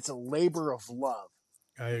is it's a labor of love.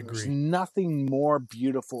 I agree. There's nothing more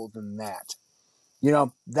beautiful than that. You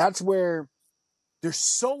know, that's where they're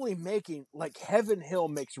solely making, like Heaven Hill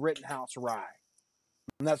makes Rittenhouse Rye.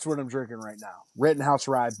 And that's what I'm drinking right now. Rittenhouse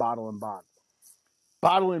Rye Bottle and Bond.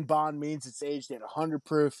 Bottle and Bond means it's aged at 100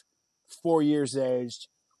 proof, 4 years aged,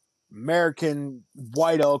 American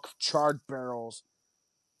white oak charred barrels.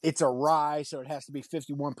 It's a rye, so it has to be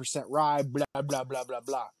 51% rye, blah, blah, blah, blah,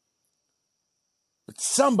 blah. But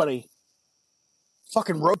somebody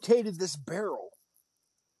fucking rotated this barrel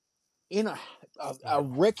in a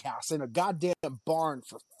rick house in a goddamn barn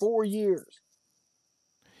for 4 years.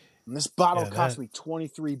 And this bottle cost me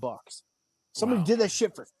 $23. Somebody did that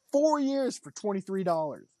shit for 4 years for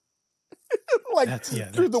 $23. Like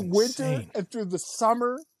through the winter and through the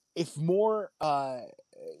summer, if more,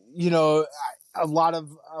 you know, a lot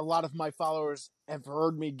of my followers have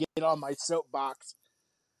heard me get on my soapbox,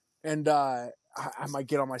 and I might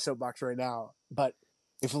get on my soapbox right now. But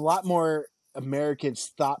if a lot more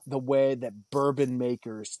Americans thought the way that bourbon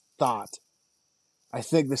makers thought, I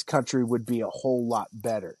think this country would be a whole lot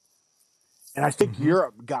better. And I think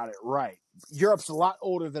Europe got it right. Europe's a lot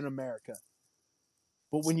older than America.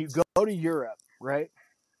 But when you go to Europe, right?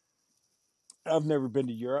 I've never been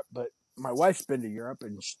to Europe, but my wife's been to Europe,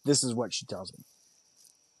 and this is what she tells me.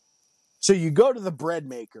 So you go to the bread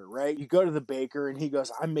maker, right? You go to the baker, and he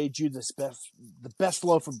goes, I made you the best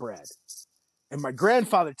loaf of bread. And my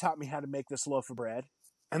grandfather taught me how to make this loaf of bread.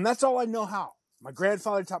 And that's all I know how. My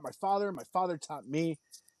grandfather taught my father taught me,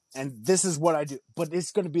 and this is what I do. But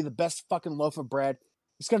it's going to be the best fucking loaf of bread.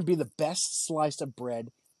 It's going to be the best slice of bread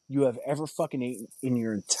you have ever fucking eaten in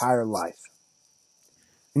your entire life.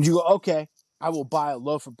 And you go, okay, I will buy a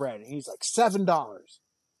loaf of bread. And he's like, $7.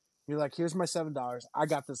 You're like, here's my $7. I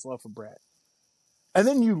got this loaf of bread. And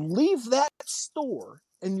then you leave that store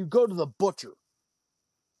and you go to the butcher.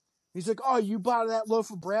 He's like, oh, you bought that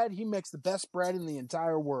loaf of bread? He makes the best bread in the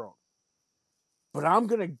entire world. But I'm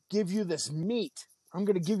going to give you this meat. I'm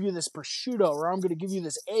going to give you this prosciutto, or I'm going to give you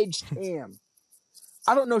this aged ham.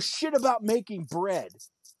 I don't know shit about making bread.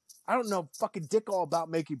 I don't know fucking dick all about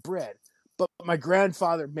making bread. But my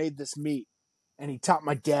grandfather made this meat. And he taught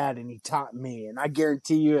my dad, and he taught me. And I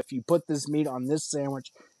guarantee you, if you put this meat on this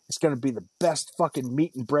sandwich, it's going to be the best fucking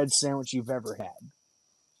meat and bread sandwich you've ever had.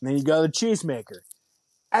 And then you go to the cheesemaker.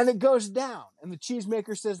 And it goes down. And the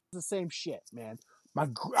cheesemaker says the same shit, man.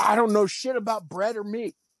 I don't know shit about bread or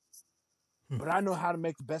meat. But I know how to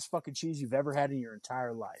make the best fucking cheese you've ever had in your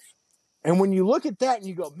entire life. And when you look at that and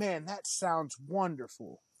you go, man, that sounds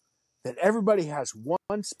wonderful. That everybody has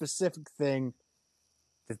one specific thing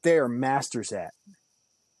that they are masters at.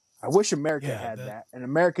 I wish America had that. And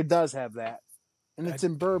America does have that. And it's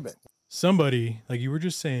in bourbon. Somebody, like you were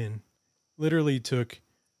just saying, literally took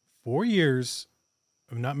 4 years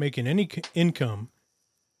of not making any income,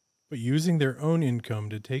 but using their own income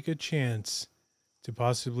to take a chance to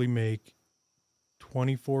possibly make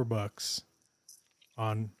 $24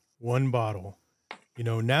 on one bottle.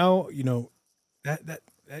 Now, that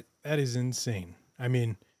is insane. I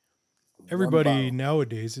mean, everybody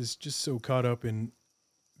nowadays is just so caught up in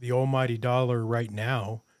the almighty dollar right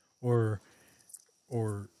now, or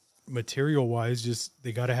material wise, just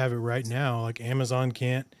they got to have it right now. Like Amazon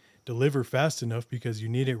can't deliver fast enough because you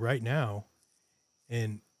need it right now.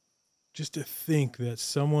 And just to think that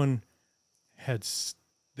someone had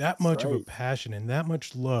that much of a passion and that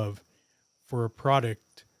much love for a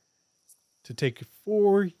product to take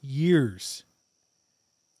 4 years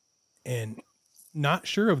and not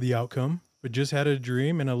sure of the outcome, but just had a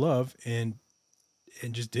dream and a love and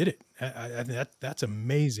just did it. That's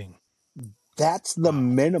amazing. That's the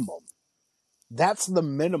minimum. That's the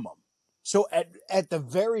minimum. So at the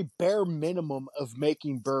very bare minimum of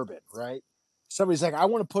making bourbon, right? Somebody's like, I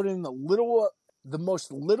want to put in the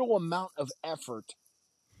most little amount of effort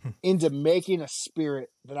into making a spirit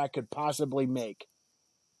that I could possibly make.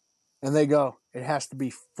 And they go, it has to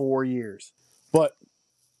be 4 years. But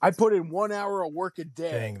I put in 1 hour of work a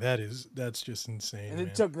day. Dang, that's just insane. And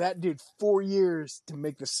it took that dude 4 years to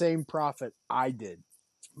make the same profit I did.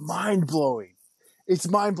 It's mind-blowing. It's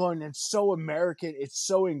mind-blowing. It's so American. It's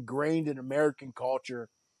so ingrained in American culture.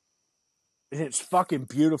 And it's fucking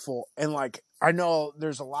beautiful. And like, I know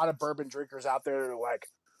there's a lot of bourbon drinkers out there that are like,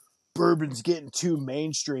 bourbon's getting too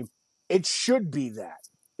mainstream. It should be that.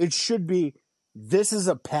 It should be, this is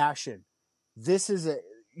a passion. This is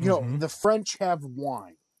the French have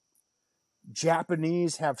wine.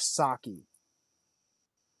 Japanese have sake.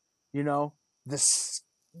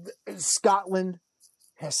 Scotland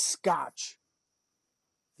has scotch.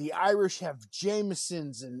 The Irish have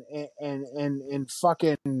Jamesons and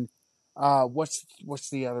fucking what's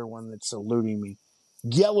the other one that's eluding me?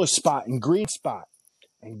 Yellow Spot and Green Spot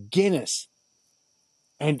and Guinness.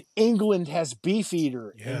 And England has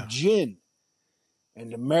Beefeater and gin.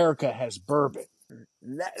 And America has bourbon.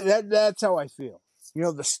 That's how I feel.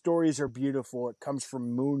 The stories are beautiful. It comes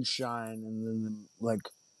from moonshine and then like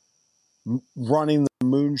running the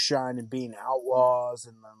moonshine and being outlaws,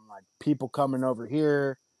 and then like people coming over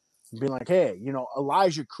here and being like, hey,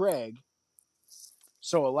 Elijah Craig.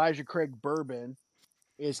 So Elijah Craig bourbon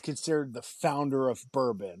is considered the founder of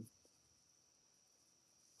bourbon,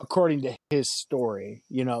 according to his story.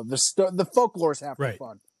 The folklore's half the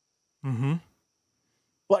fun. Mm-hmm.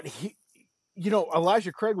 But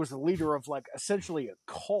Elijah Craig was the leader of like essentially a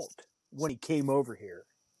cult when he came over here.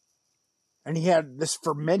 And he had this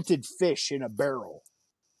fermented fish in a barrel.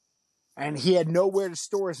 And he had nowhere to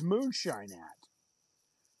store his moonshine at.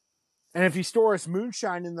 And if he store his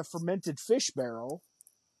moonshine in the fermented fish barrel,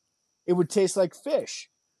 it would taste like fish.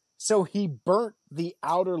 So he burnt the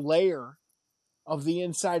outer layer of the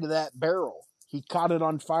inside of that barrel. He caught it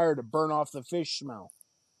on fire to burn off the fish smell.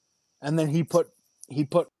 And then he put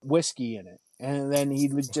whiskey in it. And then he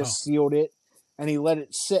just sealed it and he let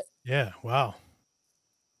it sit. Yeah, wow.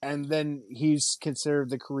 And then he's considered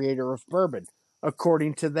the creator of bourbon,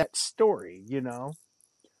 according to that story, you know.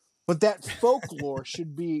 But that folklore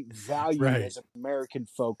should be valued Right. as American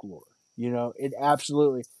folklore. You know, it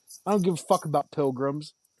absolutely. I don't give a fuck about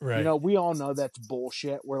pilgrims. Right. You know, we all know that's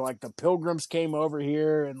bullshit. Where like the pilgrims came over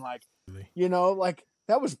here and like, you know, like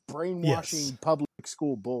that was brainwashing public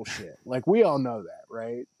school bullshit. Like we all know that,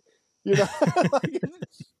 right? You know, like,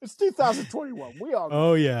 it's 2021. We all know.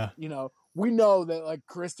 Oh yeah. You know, we know that like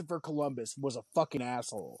Christopher Columbus was a fucking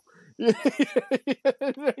asshole. You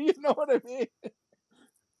know what I mean?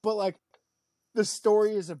 But like the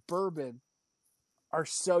stories of bourbon are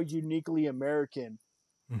so uniquely American,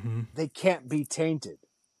 they can't be tainted.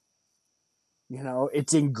 You know,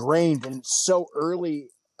 it's ingrained and it's so early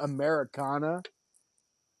Americana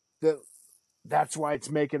that that's why it's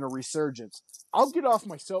making a resurgence. I'll get off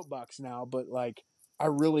my soapbox now, but like I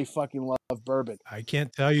really fucking love bourbon. I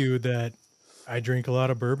can't tell you that I drink a lot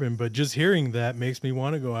of bourbon, but just hearing that makes me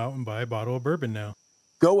want to go out and buy a bottle of bourbon now.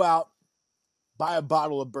 Go out, buy a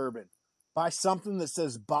bottle of bourbon. Buy something that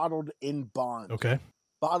says bottled in bond. Okay.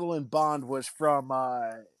 Bottle in bond was from,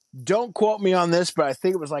 don't quote me on this, but I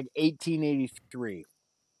think it was like 1883. It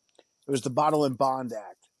was the Bottle and Bond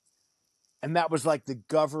Act. And that was like the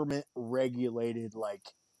government regulated, like,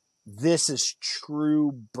 this is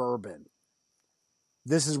true bourbon.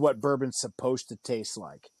 This is what bourbon's supposed to taste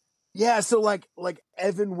like. Yeah, so like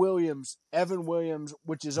Evan Williams,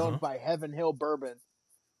 which is owned by Heaven Hill Bourbon,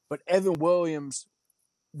 but Evan Williams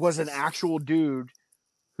was an actual dude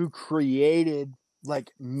who created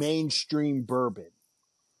like mainstream bourbon,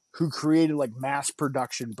 who created like mass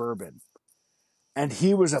production bourbon. And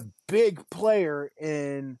he was a big player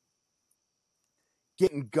in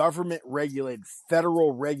getting government regulated,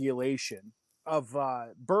 federal regulation of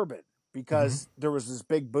bourbon because there was this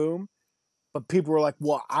big boom. But people were like,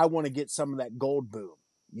 well, I want to get some of that gold boom.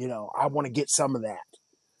 You know, I want to get some of that.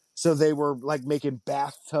 So they were like making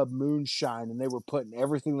bathtub moonshine and they were putting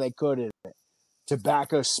everything they could in it.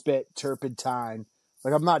 Tobacco spit, turpentine.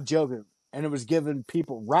 Like, I'm not joking. And it was giving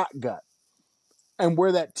people rot gut. And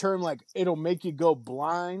where that term, like, it'll make you go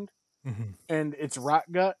blind and it's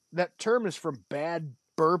rot gut, that term is from bad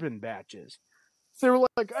bourbon batches. So they were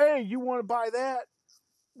like, hey, you want to buy that?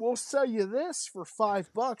 We'll sell you this for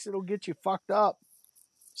 $5. It'll get you fucked up.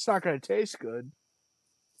 It's not going to taste good.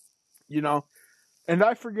 You know? And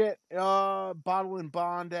I forget, Bottle and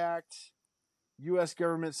Bond Act, U.S.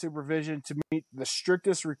 government supervision to meet the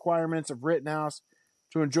strictest requirements of Rittenhouse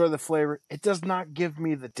to enjoy the flavor. It does not give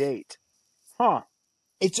me the date.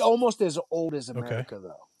 It's almost as old as America,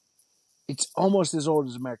 though. It's almost as old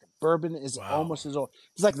as America. Bourbon is almost as old.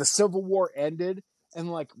 It's like the Civil War ended, and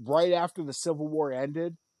like right after the Civil War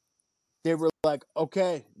ended, they were like,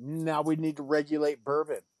 okay, now we need to regulate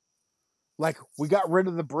bourbon. Like, we got rid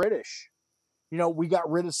of the British. You know, we got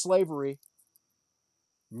rid of slavery.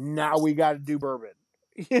 Now we got to do bourbon.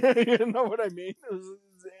 You know what I mean?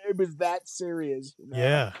 It was that serious. You know?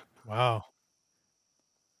 Yeah. Wow.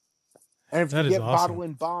 And if that you get awesome. Bottle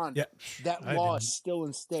and Bond, that law is still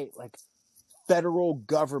in state. Like, federal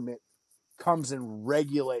government comes and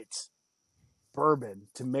regulates bourbon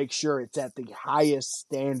to make sure it's at the highest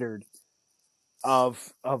standard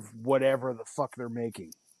of whatever the fuck they're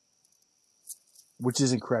making, which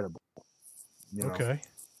is incredible. You know? Okay.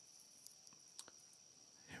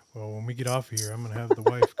 Well, when we get off here, I'm gonna have the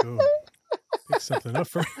wife go pick something up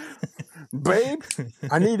for babe.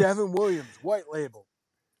 I need Evan Williams White Label,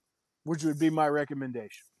 which would be my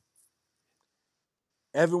recommendation.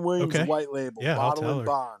 Evan Williams White Label, Bottle and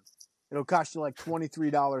Bond. It'll cost you like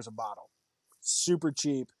 $23 a bottle. Super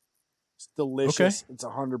cheap. It's delicious. It's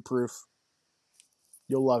 100 proof.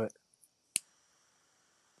 You'll love it.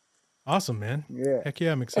 Awesome, man. Yeah. Heck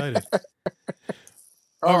yeah, I'm excited.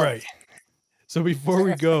 All right. So before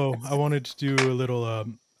we go, I wanted to do a little,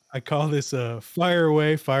 I call this fire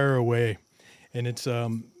away. And it's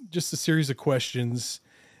just a series of questions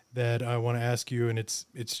that I want to ask you. And it's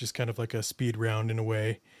just kind of like a speed round in a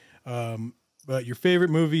way. But your favorite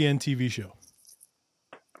movie and TV show?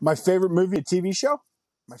 My favorite movie and TV show?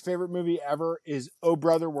 My favorite movie ever is Oh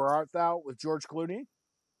Brother, Where Art Thou with George Clooney.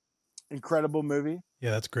 Incredible movie.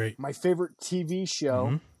 Yeah, that's great. My favorite TV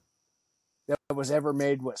show that was ever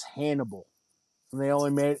made was Hannibal. And they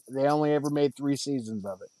only ever made 3 seasons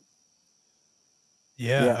of it.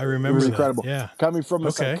 Yeah, I remember. It was that. incredible. Yeah. Coming from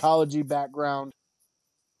a psychology background,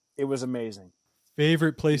 it was amazing.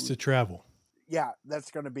 Favorite place to travel? yeah, that's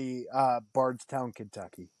going to be Bardstown,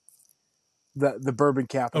 Kentucky, the bourbon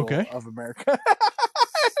capital Okay. of America.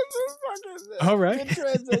 All right. Good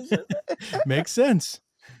transition. Makes sense.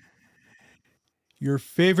 Your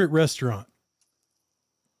favorite restaurant?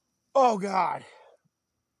 Oh God,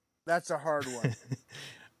 that's a hard one.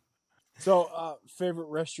 So, favorite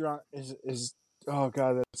restaurant is oh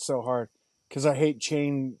God, that's so hard because I hate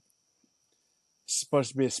chain. It's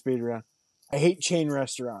supposed to be a speed round. I hate chain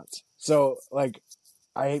restaurants. So, like,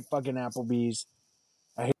 I hate fucking Applebee's.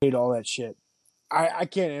 I hate all that shit. I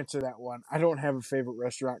can't answer that one. I don't have a favorite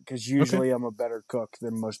restaurant because usually I'm a better cook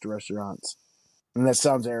than most restaurants. And that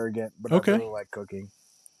sounds arrogant, but I really like cooking.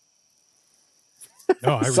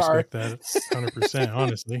 No, I respect that 100%,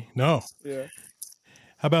 honestly. No. Yeah.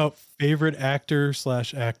 How about favorite actor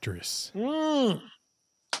 / actress?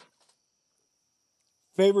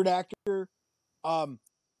 Favorite actor?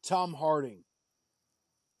 Tom Harding.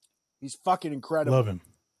 He's fucking incredible. Love him.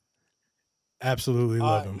 Absolutely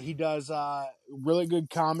love him. He does really good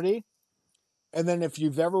comedy. And then if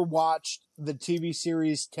you've ever watched the TV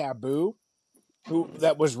series Taboo,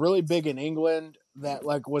 that was really big in England, that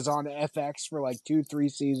like was on FX for like 2-3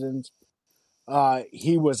 seasons.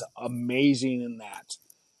 He was amazing in that.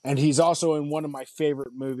 And he's also in one of my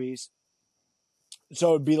favorite movies.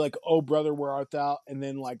 So it'd be like Oh Brother, Where Art Thou? And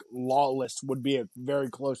then like Lawless would be a very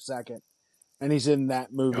close second. And he's in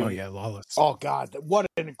that movie. Oh yeah, Lawless. Oh God, what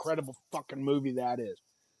an incredible fucking movie that is.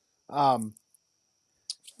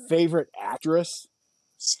 Favorite actress?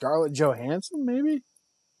 Scarlett Johansson, maybe?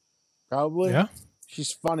 Probably. Yeah.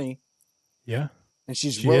 She's funny. Yeah. And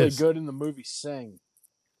she's really good in the movie Sing.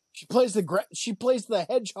 She plays the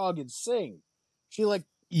hedgehog in Sing. She like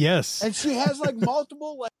yes. And she has like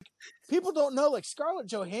multiple like people don't know like Scarlett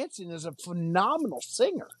Johansson is a phenomenal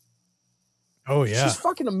singer. Oh yeah. She's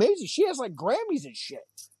fucking amazing. She has like Grammys and shit.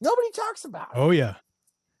 Nobody talks about it. Oh yeah.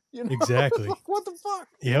 You know? Exactly. What the fuck?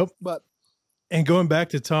 Yep. But and going back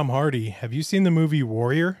to Tom Hardy, have you seen the movie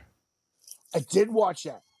Warrior? I did watch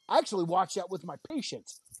that. I actually watched that with my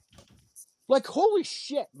patients. Like, holy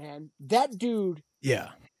shit, man. That dude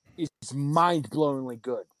is mind-blowingly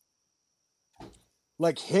good.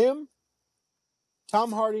 Like him,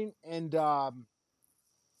 Tom Harding, and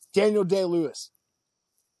Daniel Day-Lewis.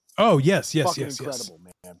 Oh, yes. Fucking incredible,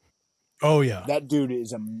 man. Oh, yeah. That dude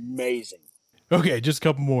is amazing. Okay, just a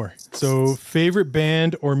couple more. So, favorite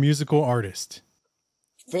band or musical artist?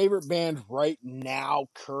 Favorite band right now,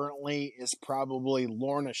 currently, is probably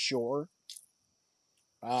Lorna Shore.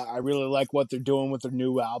 I really like what they're doing with their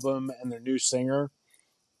new album and their new singer.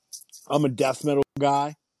 I'm a death metal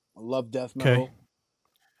guy. I love death metal.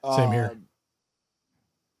 Okay. Same here.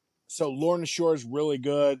 So Lorna Shore is really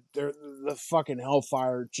good. They're the fucking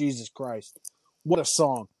Hellfire. Jesus Christ. What a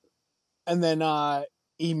song. And then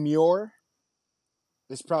Emmure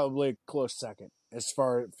is probably a close second as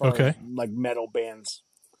far as like metal bands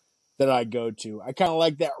that I go to. I kind of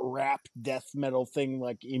like that rap death metal thing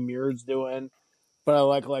like Emmure's doing, but I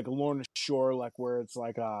like Lorna Shore, like where it's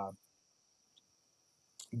like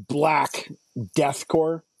black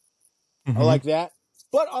deathcore. Mm-hmm. I like that.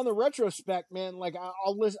 But on the retrospect, man, like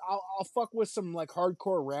I'll fuck with some like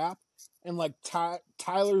hardcore rap, and like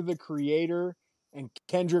Tyler the Creator and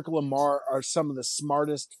Kendrick Lamar are some of the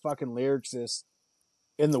smartest fucking lyricists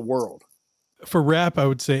in the world. For rap, I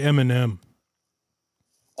would say Eminem.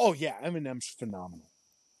 Oh yeah, Eminem's phenomenal.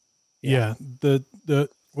 Yeah, the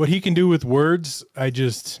what he can do with words,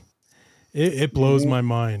 it blows my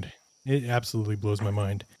mind. It absolutely blows my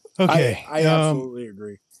mind. Okay, I absolutely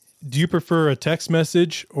agree. Do you prefer a text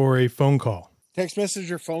message or a phone call? Text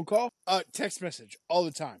message or phone call? Text message all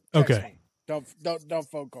the time. Text okay. Me. Don't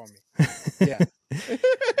phone call me. Yeah.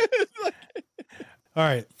 All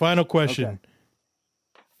right. Final question. Okay.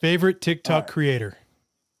 Favorite TikTok creator?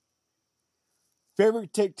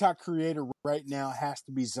 Favorite TikTok creator right now has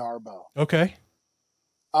to be Zarbo. Okay.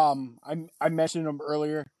 I mentioned him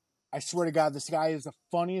earlier. I swear to God, this guy is the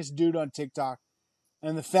funniest dude on TikTok.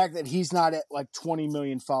 And the fact that he's not at like 20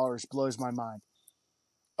 million followers blows my mind.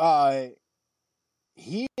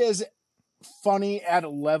 He is funny at a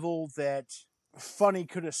level that funny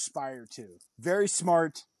could aspire to. Very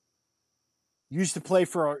smart. He used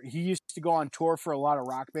to go on tour for a lot of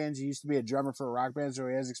rock bands. He used to be a drummer for a rock band, so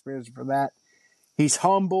he has experience for that. He's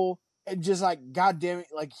humble and just like, God damn it,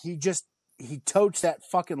 like he totes that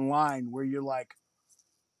fucking line where you're like,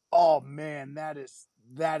 oh man, that is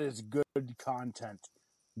good content.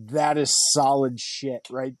 That is solid shit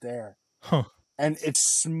right there. Huh. And it's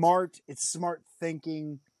smart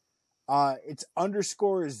thinking. It's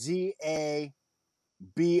 _ZABRO.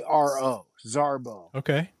 Zarbo.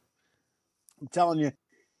 Okay. I'm telling you,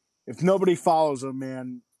 If nobody follows him,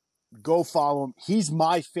 man, go follow him. He's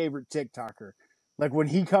my favorite TikToker. Like when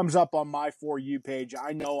he comes up on my For You page,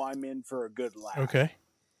 I know I'm in for a good laugh. Okay.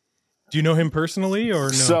 Do you know him personally or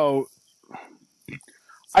no? So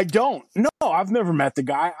I don't. No, I've never met the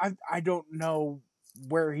guy. I don't know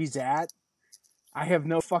where he's at. I have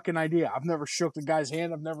no fucking idea. I've never shook the guy's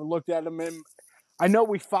hand. I've never looked at him. I know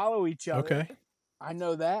we follow each other. Okay. I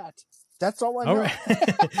know that. That's all I know. All right.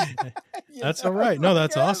 That's all right. No,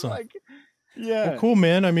 that's awesome. Like, yeah. Well, cool,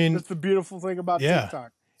 man. I mean, that's the beautiful thing about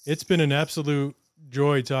TikTok. It's been an absolute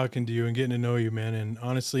joy talking to you and getting to know you, man. And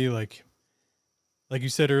honestly, like you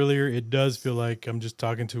said earlier, it does feel like I'm just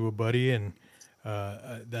talking to a buddy, and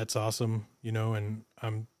that's awesome, you know. And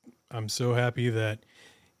I'm so happy that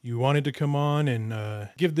you wanted to come on and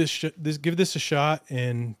give this a shot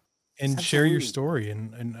and Absolutely. Share your story.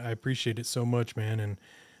 And I appreciate it so much, man. And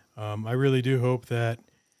I really do hope that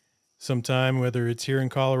sometime, whether it's here in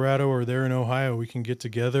Colorado or there in Ohio, we can get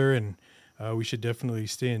together, and we should definitely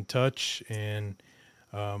stay in touch, and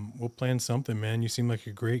we'll plan something, man. You seem like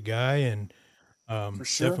a great guy, and For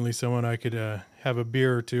sure. definitely someone I could have a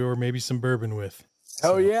beer or two or maybe some bourbon with.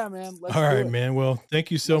 Hell yeah, man. Let's all do right, it. man. Well, thank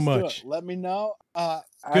you so Let's much. Let me know.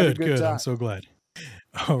 Good. Time. I'm so glad.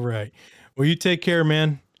 All right. Well, you take care,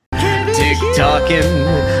 man. TikToking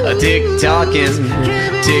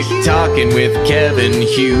with Kevin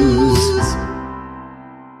Hughes.